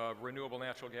of renewable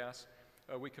natural gas,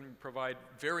 we can provide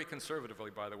very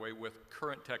conservatively, by the way, with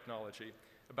current technology,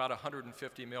 about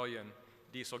 150 million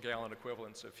diesel gallon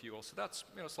equivalents of fuel. So that's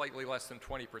slightly less than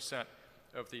 20%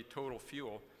 of the total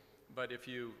fuel. But if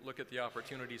you look at the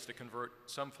opportunities to convert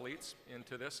some fleets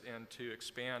into this and to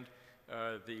expand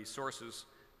the sources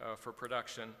for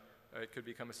production, it could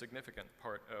become a significant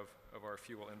part of our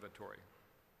fuel inventory.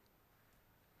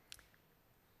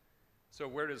 So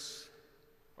where does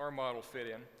our model fit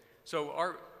in? So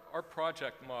our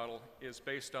project model is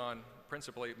based on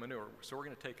principally manure. So we're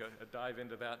going to take a dive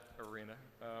into that arena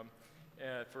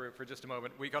for just a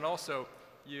moment. We can also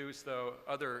use, though,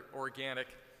 other organic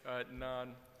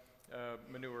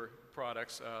non-manure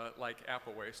products like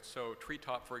apple waste. So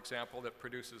treetop, for example, that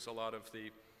produces a lot of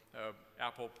the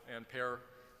apple and pear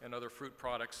and other fruit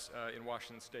products in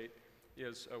Washington State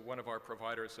is one of our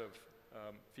providers of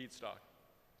feedstock.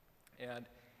 And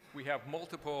we have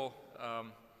multiple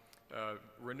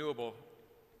renewable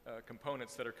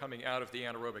components that are coming out of the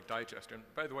anaerobic digester. And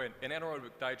by the way, an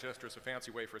anaerobic digester is a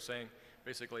fancy way for saying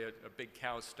basically a big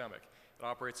cow's stomach. It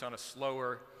operates on a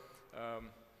slower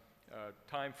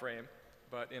time frame,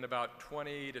 but in about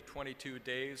 20 to 22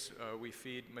 days, we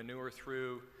feed manure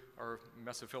through our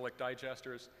mesophilic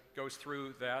digesters, goes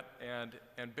through that,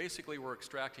 and basically we're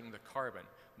extracting the carbon.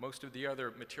 Most of the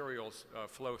other materials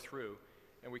flow through,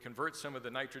 and we convert some of the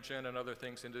nitrogen and other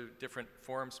things into different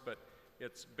forms, but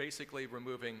it's basically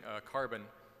removing carbon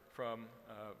from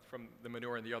the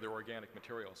manure and the other organic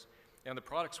materials. And the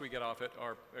products we get off it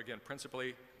are, again,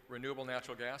 principally renewable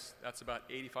natural gas. That's about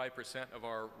 85% of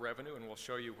our revenue, and we'll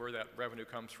show you where that revenue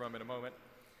comes from in a moment.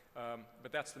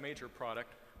 But that's the major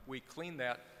product. We clean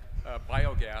that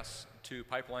biogas to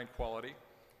pipeline quality,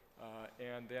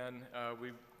 and then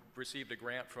we received a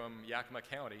grant from Yakima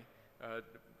County.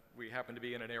 We happen to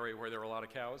be in an area where there are a lot of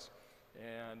cows,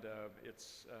 and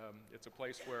it's a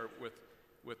place where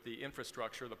with the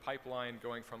infrastructure, the pipeline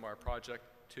going from our project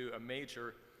to a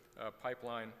major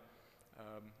pipeline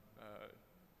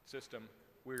system,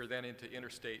 we're then into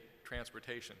interstate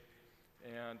transportation.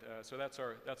 And so that's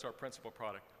our principal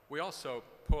product. We also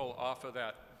pull off of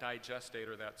that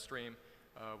digestator, that stream,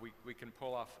 we can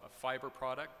pull off a fiber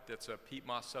product that's a peat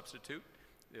moss substitute.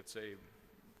 It's a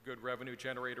good revenue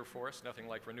generator for us, nothing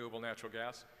like renewable natural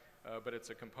gas, but it's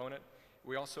a component.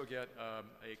 We also get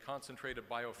a concentrated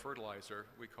biofertilizer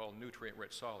we call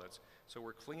nutrient-rich solids. So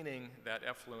we're cleaning that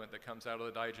effluent that comes out of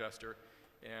the digester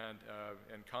and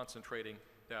concentrating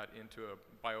that into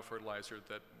a biofertilizer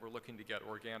that we're looking to get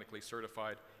organically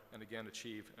certified and again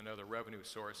achieve another revenue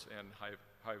source and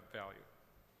high value.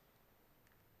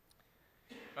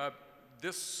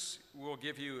 This will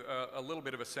give you a little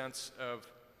bit of a sense of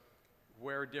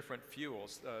where different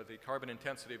fuels, the carbon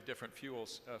intensity of different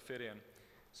fuels fit in.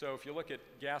 So if you look at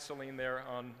gasoline there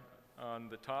on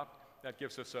the top, that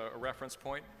gives us a reference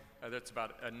point. That's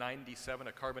about a 97,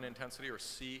 a carbon intensity or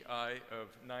CI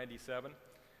of 97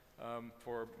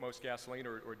 for most gasoline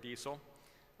or diesel.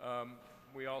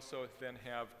 We also then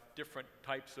have different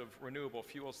types of renewable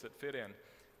fuels that fit in.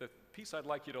 The piece I'd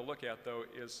like you to look at, though,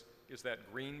 is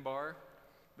that green bar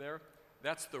there.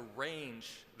 That's the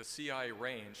range, the CI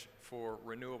range for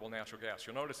renewable natural gas.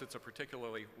 You'll notice it's a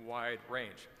particularly wide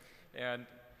range. And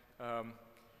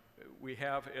we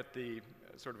have at the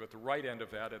sort of at the right end of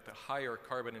that, at the higher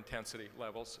carbon intensity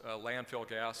levels, landfill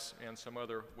gas and some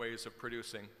other ways of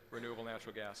producing renewable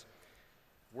natural gas.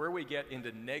 Where we get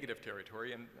into negative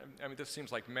territory, and I mean, this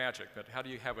seems like magic, but how do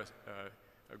you have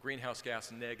a greenhouse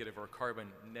gas negative or carbon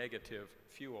negative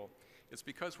fuel? It's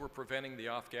because we're preventing the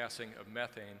off-gassing of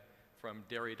methane from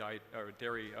dairy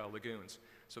lagoons.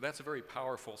 So that's a very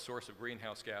powerful source of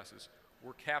greenhouse gases.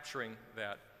 We're capturing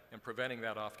that and preventing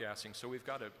that off-gassing. So we've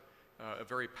got a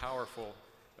very powerful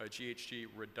GHG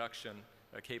reduction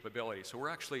capability. So we're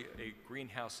actually a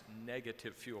greenhouse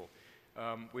negative fuel.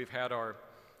 We've had our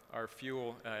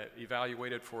fuel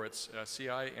evaluated for its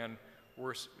CI, and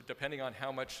we're, depending on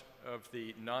how much of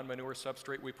the non-manure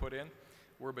substrate we put in,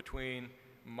 we're between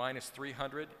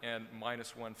 -300 and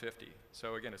 -150.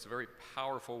 So again, it's a very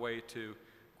powerful way to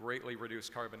greatly reduce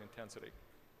carbon intensity.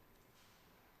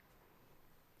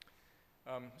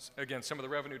 Again, some of the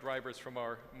revenue drivers from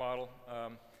our model,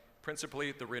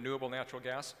 principally the renewable natural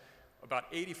gas. About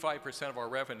 85% of our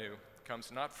revenue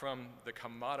comes not from the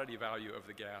commodity value of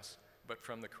the gas, but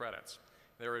from the credits.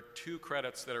 There are two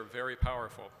credits that are very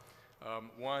powerful.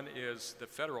 One is the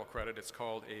federal credit. It's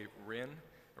called a RIN,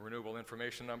 a Renewable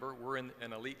Information Number. We're in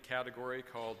an elite category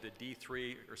called the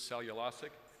D3 or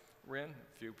cellulosic RIN.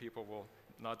 A few people will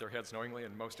nod their heads knowingly,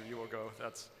 and most of you will go,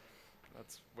 that's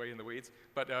way in the weeds.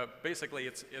 But basically,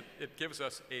 it gives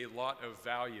us a lot of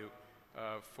value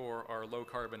for our low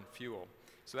carbon fuel.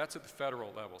 So that's at the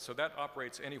federal level. So that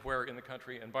operates anywhere in the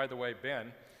country. And by the way,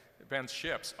 Ben's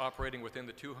ships operating within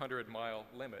the 200-mile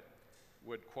limit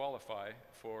would qualify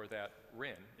for that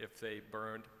RIN if they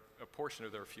burned a portion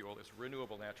of their fuel as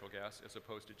renewable natural gas as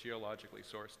opposed to geologically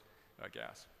sourced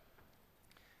gas.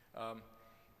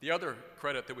 The other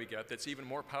credit that we get that's even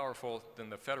more powerful than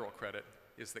the federal credit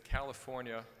is the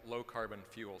California Low Carbon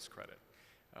Fuels Credit.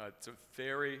 It's a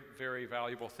very, very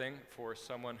valuable thing for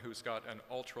someone who's got an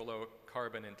ultra-low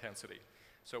carbon intensity.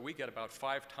 So we get about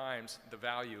 5 times the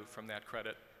value from that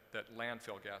credit that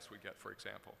landfill gas would get, for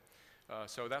example.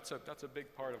 So that's a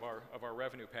big part of our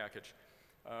revenue package.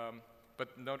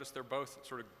 But notice they're both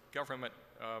sort of government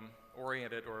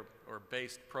oriented or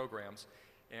based programs,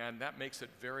 and that makes it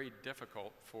very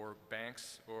difficult for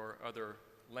banks or other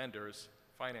lenders,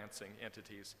 financing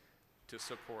entities, to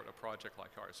support a project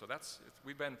like ours. So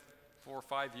we've been 4 or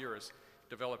 5 years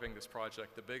developing this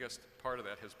project. The biggest part of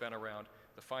that has been around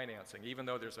the financing. Even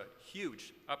though there's a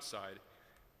huge upside,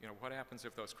 you know, what happens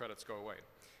if those credits go away?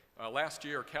 Last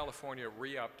year, California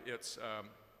re-upped its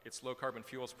low carbon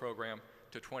fuels program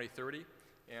to 2030,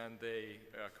 and they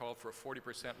called for a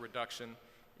 40% reduction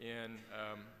in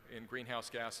greenhouse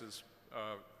gases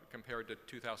compared to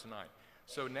 2009.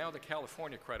 So now the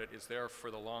California credit is there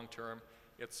for the long term.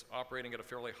 It's operating at a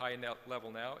fairly high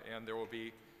level now, and there will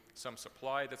be some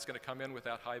supply that's going to come in with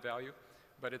that high value,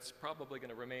 but it's probably going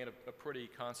to remain a pretty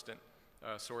constant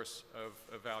source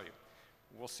of value.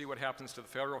 We'll see what happens to the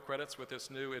federal credits with this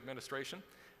new administration,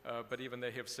 but even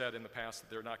they have said in the past that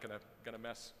they're not going to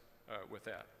mess with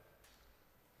that.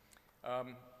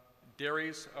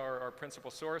 Dairies are our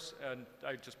principal source, and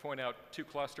I just point out 2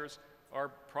 clusters. Our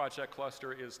project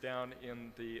cluster is down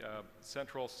in the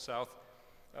central south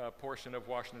portion of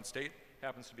Washington State,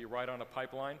 happens to be right on a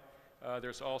pipeline.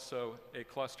 There's also a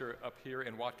cluster up here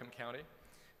in Whatcom County.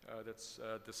 That's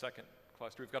the second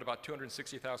cluster. We've got about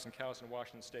 260,000 cows in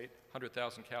Washington State,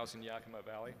 100,000 cows in Yakima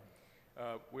Valley.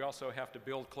 We also have to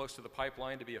build close to the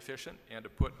pipeline to be efficient and to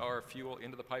put our fuel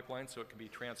into the pipeline so it can be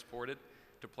transported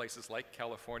to places like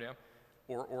California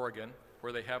or Oregon,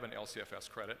 where they have an LCFS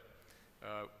credit.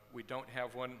 We don't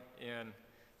have one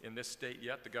in this state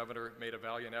yet. The governor made a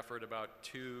valiant effort about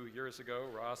 2 years ago.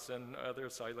 Ross and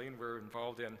others, Eileen, were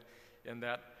involved in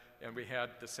that. And we had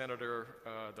the senator,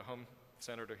 the home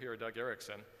senator here, Doug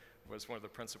Erickson, was one of the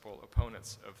principal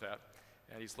opponents of that.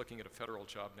 And he's looking at a federal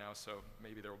job now, so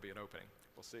maybe there will be an opening.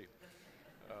 We'll see.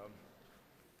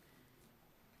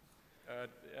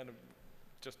 And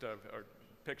just a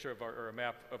picture of or a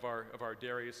map of our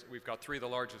dairies. We've got 3 of the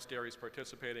largest dairies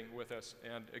participating with us,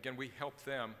 and again, we help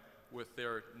them with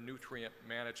their nutrient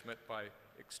management by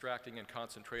extracting and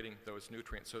concentrating those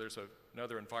nutrients. So there's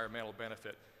another environmental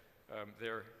benefit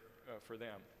there for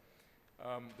them.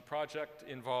 The project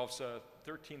involves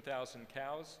 13,000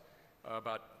 cows,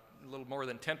 about a little more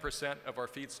than 10% of our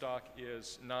feedstock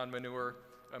is non-manure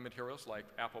materials like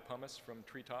apple pumice from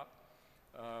treetop.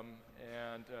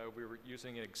 We were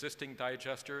using an existing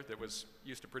digester that was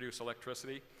used to produce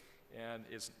electricity and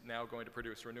is now going to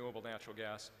produce renewable natural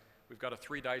gas. We've got a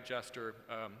 3-digester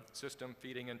system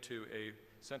feeding into a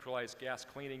centralized gas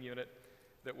cleaning unit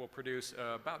that will produce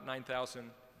about 9,000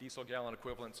 diesel gallon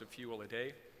equivalents of fuel a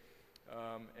day,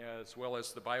 as well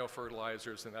as the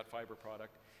biofertilizers in that fiber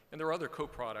product. And there are other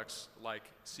co-products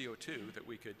like CO2 that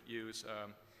we could use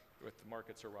if the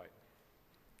markets are right.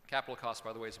 Capital cost,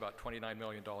 by the way, is about $29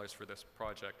 million for this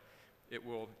project. It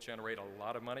will generate a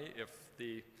lot of money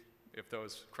if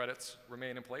those credits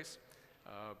remain in place,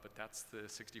 but that's the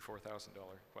 $64,000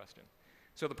 question.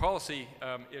 So the policy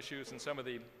issues and some of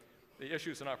the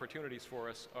issues and opportunities for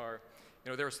us are,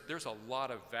 there's a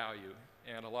lot of value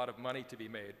and a lot of money to be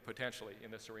made potentially in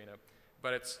this arena,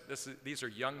 but these are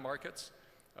young markets,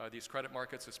 these credit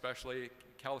markets especially.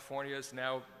 California is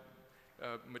now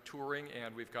maturing,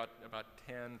 and we've got about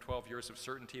 10, 12 years of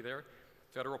certainty there.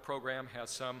 Federal program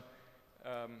has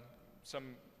a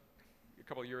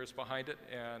couple of years behind it,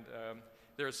 and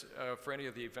there's, for any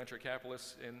of the venture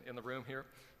capitalists in the room here,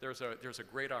 there's a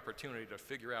great opportunity to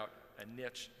figure out a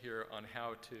niche here on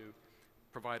how to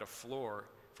provide a floor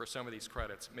for some of these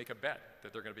credits, make a bet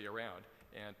that they're going to be around,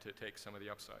 and to take some of the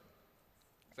upside.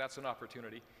 That's an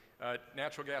opportunity.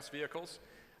 Natural gas vehicles.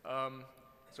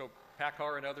 So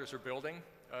PACCAR and others are building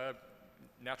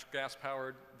natural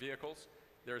gas-powered vehicles.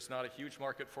 There's not a huge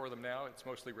market for them now. It's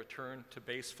mostly returned to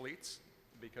base fleets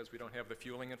because we don't have the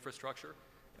fueling infrastructure.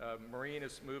 Marine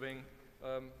is moving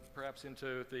perhaps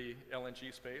into the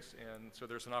LNG space, and so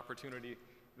there's an opportunity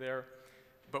there.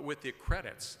 But with the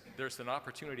credits, there's an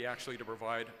opportunity actually to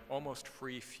provide almost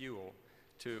free fuel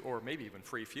to, or maybe even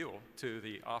free fuel to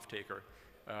the off-taker,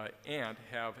 and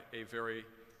have a very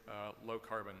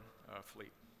low-carbon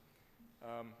fleet.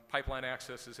 Pipeline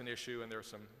access is an issue, and there are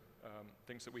some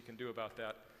things that we can do about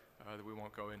that that we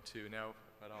won't go into now,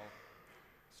 but I'll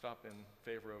stop in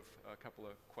favor of a couple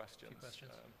of questions.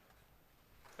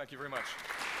 Thank you very much.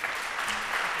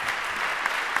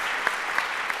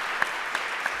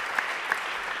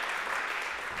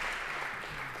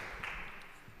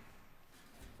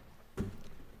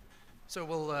 So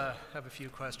we'll have a few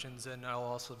questions, and I'll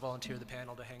also volunteer the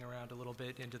panel to hang around a little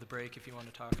bit into the break if you want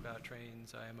to talk about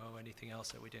trains, IMO, anything else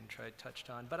that we didn't touch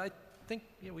on. But I think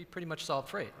we pretty much solved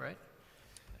freight, right?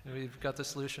 We've got the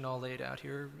solution all laid out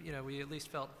here. We at least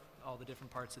felt all the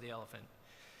different parts of the elephant.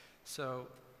 So,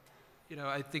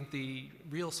 I think the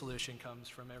real solution comes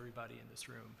from everybody in this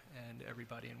room and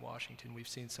everybody in Washington. We've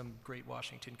seen some great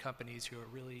Washington companies who are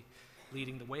really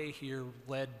leading the way here,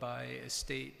 led by a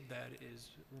state that is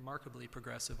remarkably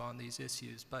progressive on these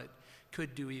issues, but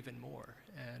could do even more.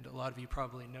 And a lot of you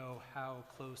probably know how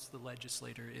close the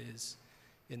legislator is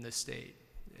in this state.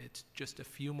 It's just a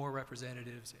few more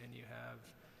representatives, and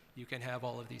you can have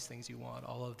all of these things you want,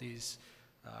 all of these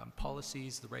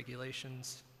policies, the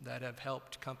regulations that have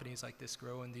helped companies like this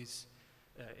grow and these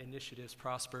initiatives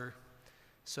prosper.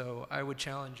 So I would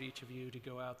challenge each of you to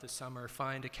go out this summer,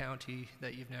 find a county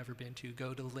that you've never been to,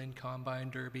 go to the Lynn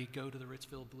Combine Derby, go to the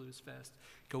Ritzville Blues Fest,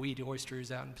 go eat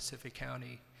oysters out in Pacific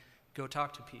County, go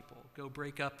talk to people, go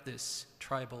break up this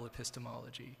tribal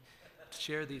epistemology,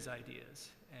 share these ideas,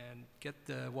 and get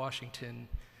the Washington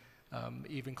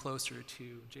even closer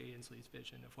to Jay Inslee's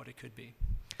vision of what it could be.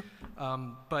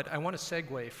 But I want to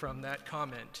segue from that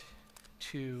comment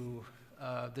to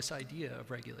this idea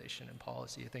of regulation and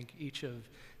policy. I think each of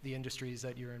the industries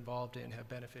that you're involved in have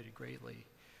benefited greatly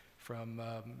from,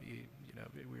 you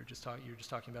were just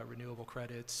talking about renewable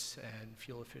credits and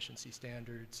fuel efficiency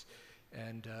standards,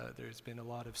 and there's been a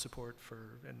lot of support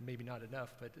for, and maybe not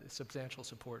enough, but substantial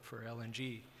support for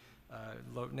LNG,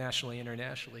 nationally,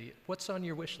 internationally. What's on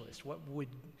your wish list? What would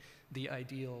the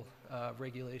ideal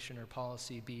regulation or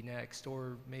policy be next?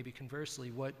 Or maybe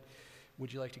conversely, what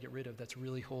would you like to get rid of that's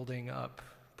really holding up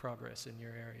progress in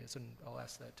your areas? And I'll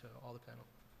ask that to all the panel.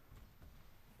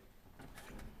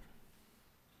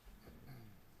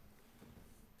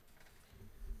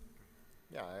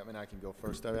 Yeah, I can go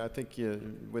first. I think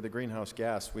with the greenhouse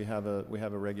gas, we have a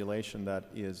regulation that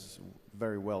is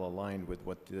very well aligned with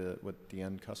what the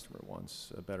end customer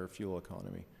wants: a better fuel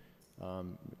economy.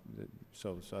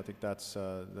 So I think that's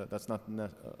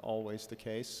not always the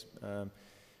case. I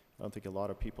don't think a lot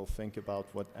of people think about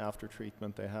what after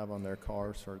treatment they have on their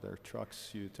cars or their trucks.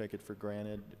 You take it for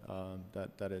granted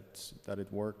that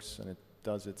it works and it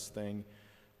does its thing.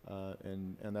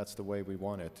 And that's the way we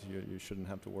want it. You shouldn't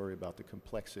have to worry about the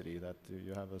complexity that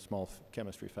you have a small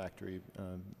chemistry factory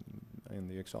in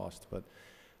the exhaust. But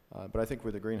But I think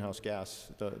with the greenhouse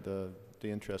gas, the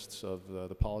interests of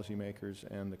the policymakers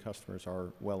and the customers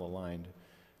are well aligned.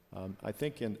 I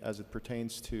think as it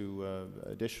pertains to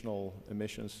additional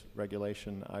emissions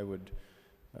regulation,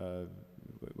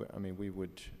 we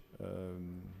would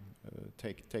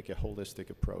take a holistic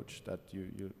approach that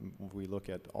we look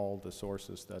at all the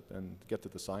sources and get to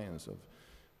the science of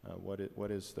what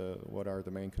are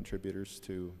the main contributors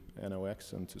to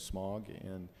NOx and to smog,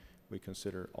 and we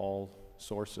consider all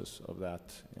sources of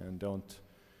that and don't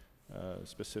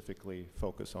specifically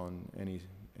focus on any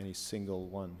single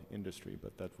one industry,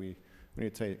 but that we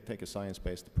need to take a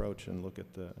science-based approach and look at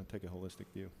and take a holistic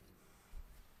view.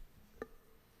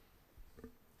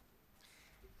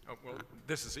 Oh, well,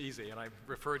 this is easy, and I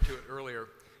referred to it earlier.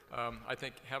 I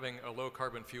think having a low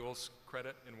carbon fuels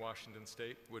credit in Washington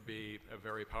State would be a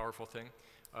very powerful thing.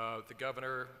 The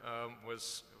governor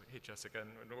was, hey Jessica,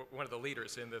 one of the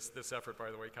leaders in this effort,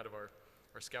 by the way, kind of our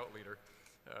scout leader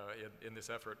in this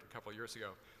effort a couple of years ago.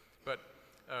 But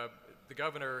the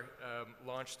governor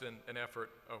launched an effort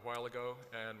a while ago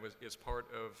and is part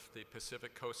of the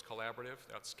Pacific Coast Collaborative.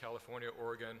 That's California,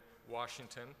 Oregon,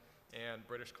 Washington, and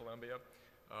British Columbia,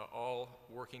 all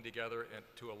working together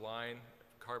to align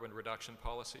carbon reduction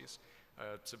policies.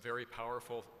 It's a very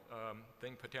powerful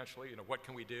thing potentially. What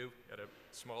can we do at a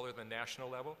smaller than national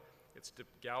level? It's to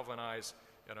galvanize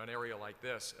in an area like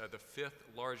this, the 5th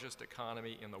largest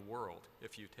economy in the world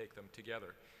if you take them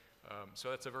together. So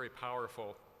that's a very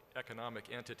powerful economic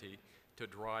entity to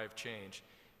drive change.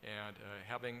 And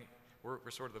we're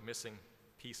sort of the missing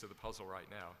piece of the puzzle right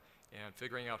now. And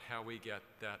figuring out how we get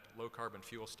that low carbon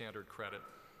fuel standard credit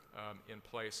in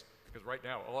place, because right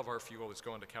now all of our fuel is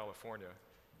going to California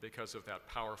because of that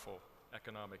powerful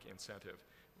economic incentive.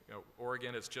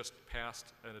 Oregon has just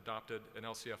passed and adopted an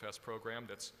LCFS program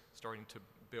that's starting to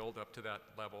build up to that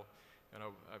level. And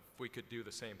if we could do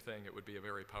the same thing, it would be a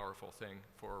very powerful thing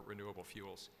for renewable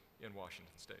fuels in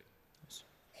Washington State.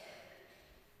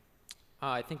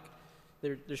 I think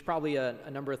there's probably a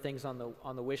number of things on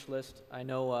the wish list. I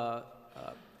know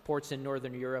ports in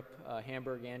Northern Europe,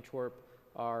 Hamburg, Antwerp,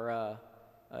 are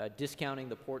discounting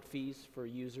the port fees for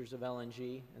users of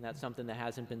LNG, and that's something that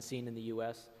hasn't been seen in the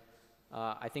U.S.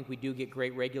 I think we do get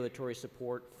great regulatory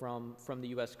support from the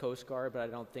U.S. Coast Guard, but I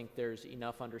don't think there's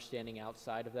enough understanding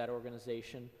outside of that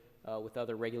organization with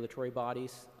other regulatory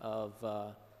bodies of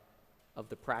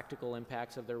the practical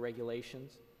impacts of their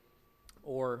regulations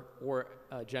or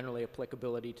generally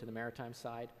applicability to the maritime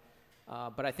side.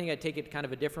 But I think I'd take it kind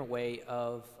of a different way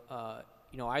of,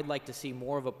 I'd like to see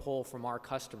more of a pull from our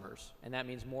customers, and that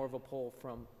means more of a pull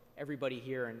from everybody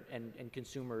here and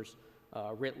consumers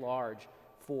writ large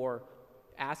for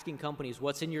asking companies,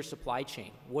 what's in your supply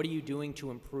chain? What are you doing to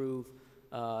improve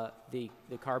the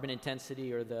carbon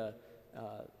intensity or the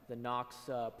NOx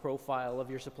profile of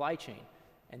your supply chain?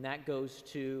 And that goes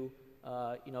to,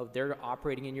 they're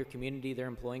operating in your community, they're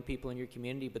employing people in your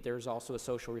community, but there's also a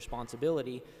social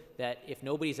responsibility that if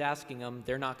nobody's asking them,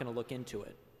 they're not going to look into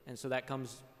it. And so that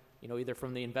comes, either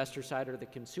from the investor side or the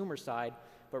consumer side,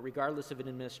 but regardless of an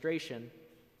administration,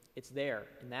 it's there,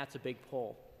 and that's a big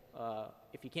pull.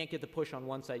 If you can't get the push on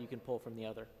one side, you can pull from the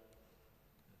other.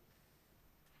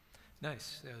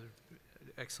 Nice.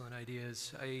 Excellent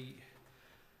ideas.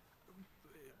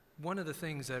 One of the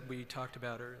things that we talked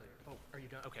about earlier. Oh, are you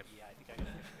done? Okay. Yeah, I think I got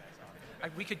to finish you guys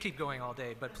off. We could keep going all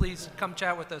day, but please come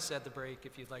chat with us at the break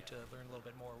if you'd like to learn a little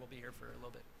bit more. We'll be here for a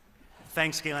little bit.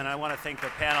 Thanks, Galen. I want to thank the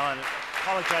panel and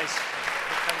apologize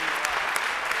for cutting you off.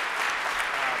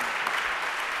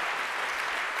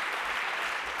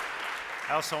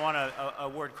 I also want to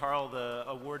award Carl the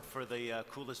award for the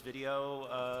coolest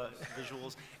video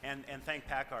visuals, and thank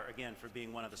PACCAR again for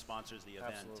being one of the sponsors of the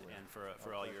event. Absolutely. And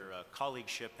for all your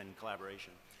colleagueship and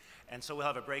collaboration. And so we'll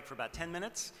have a break for about 10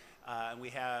 minutes. We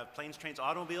have planes, trains,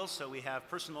 automobiles, so we have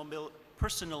personal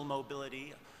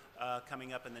mobility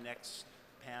coming up in the next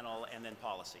panel, and then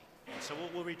policy. And so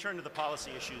we'll return to the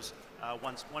policy issues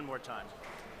one more time.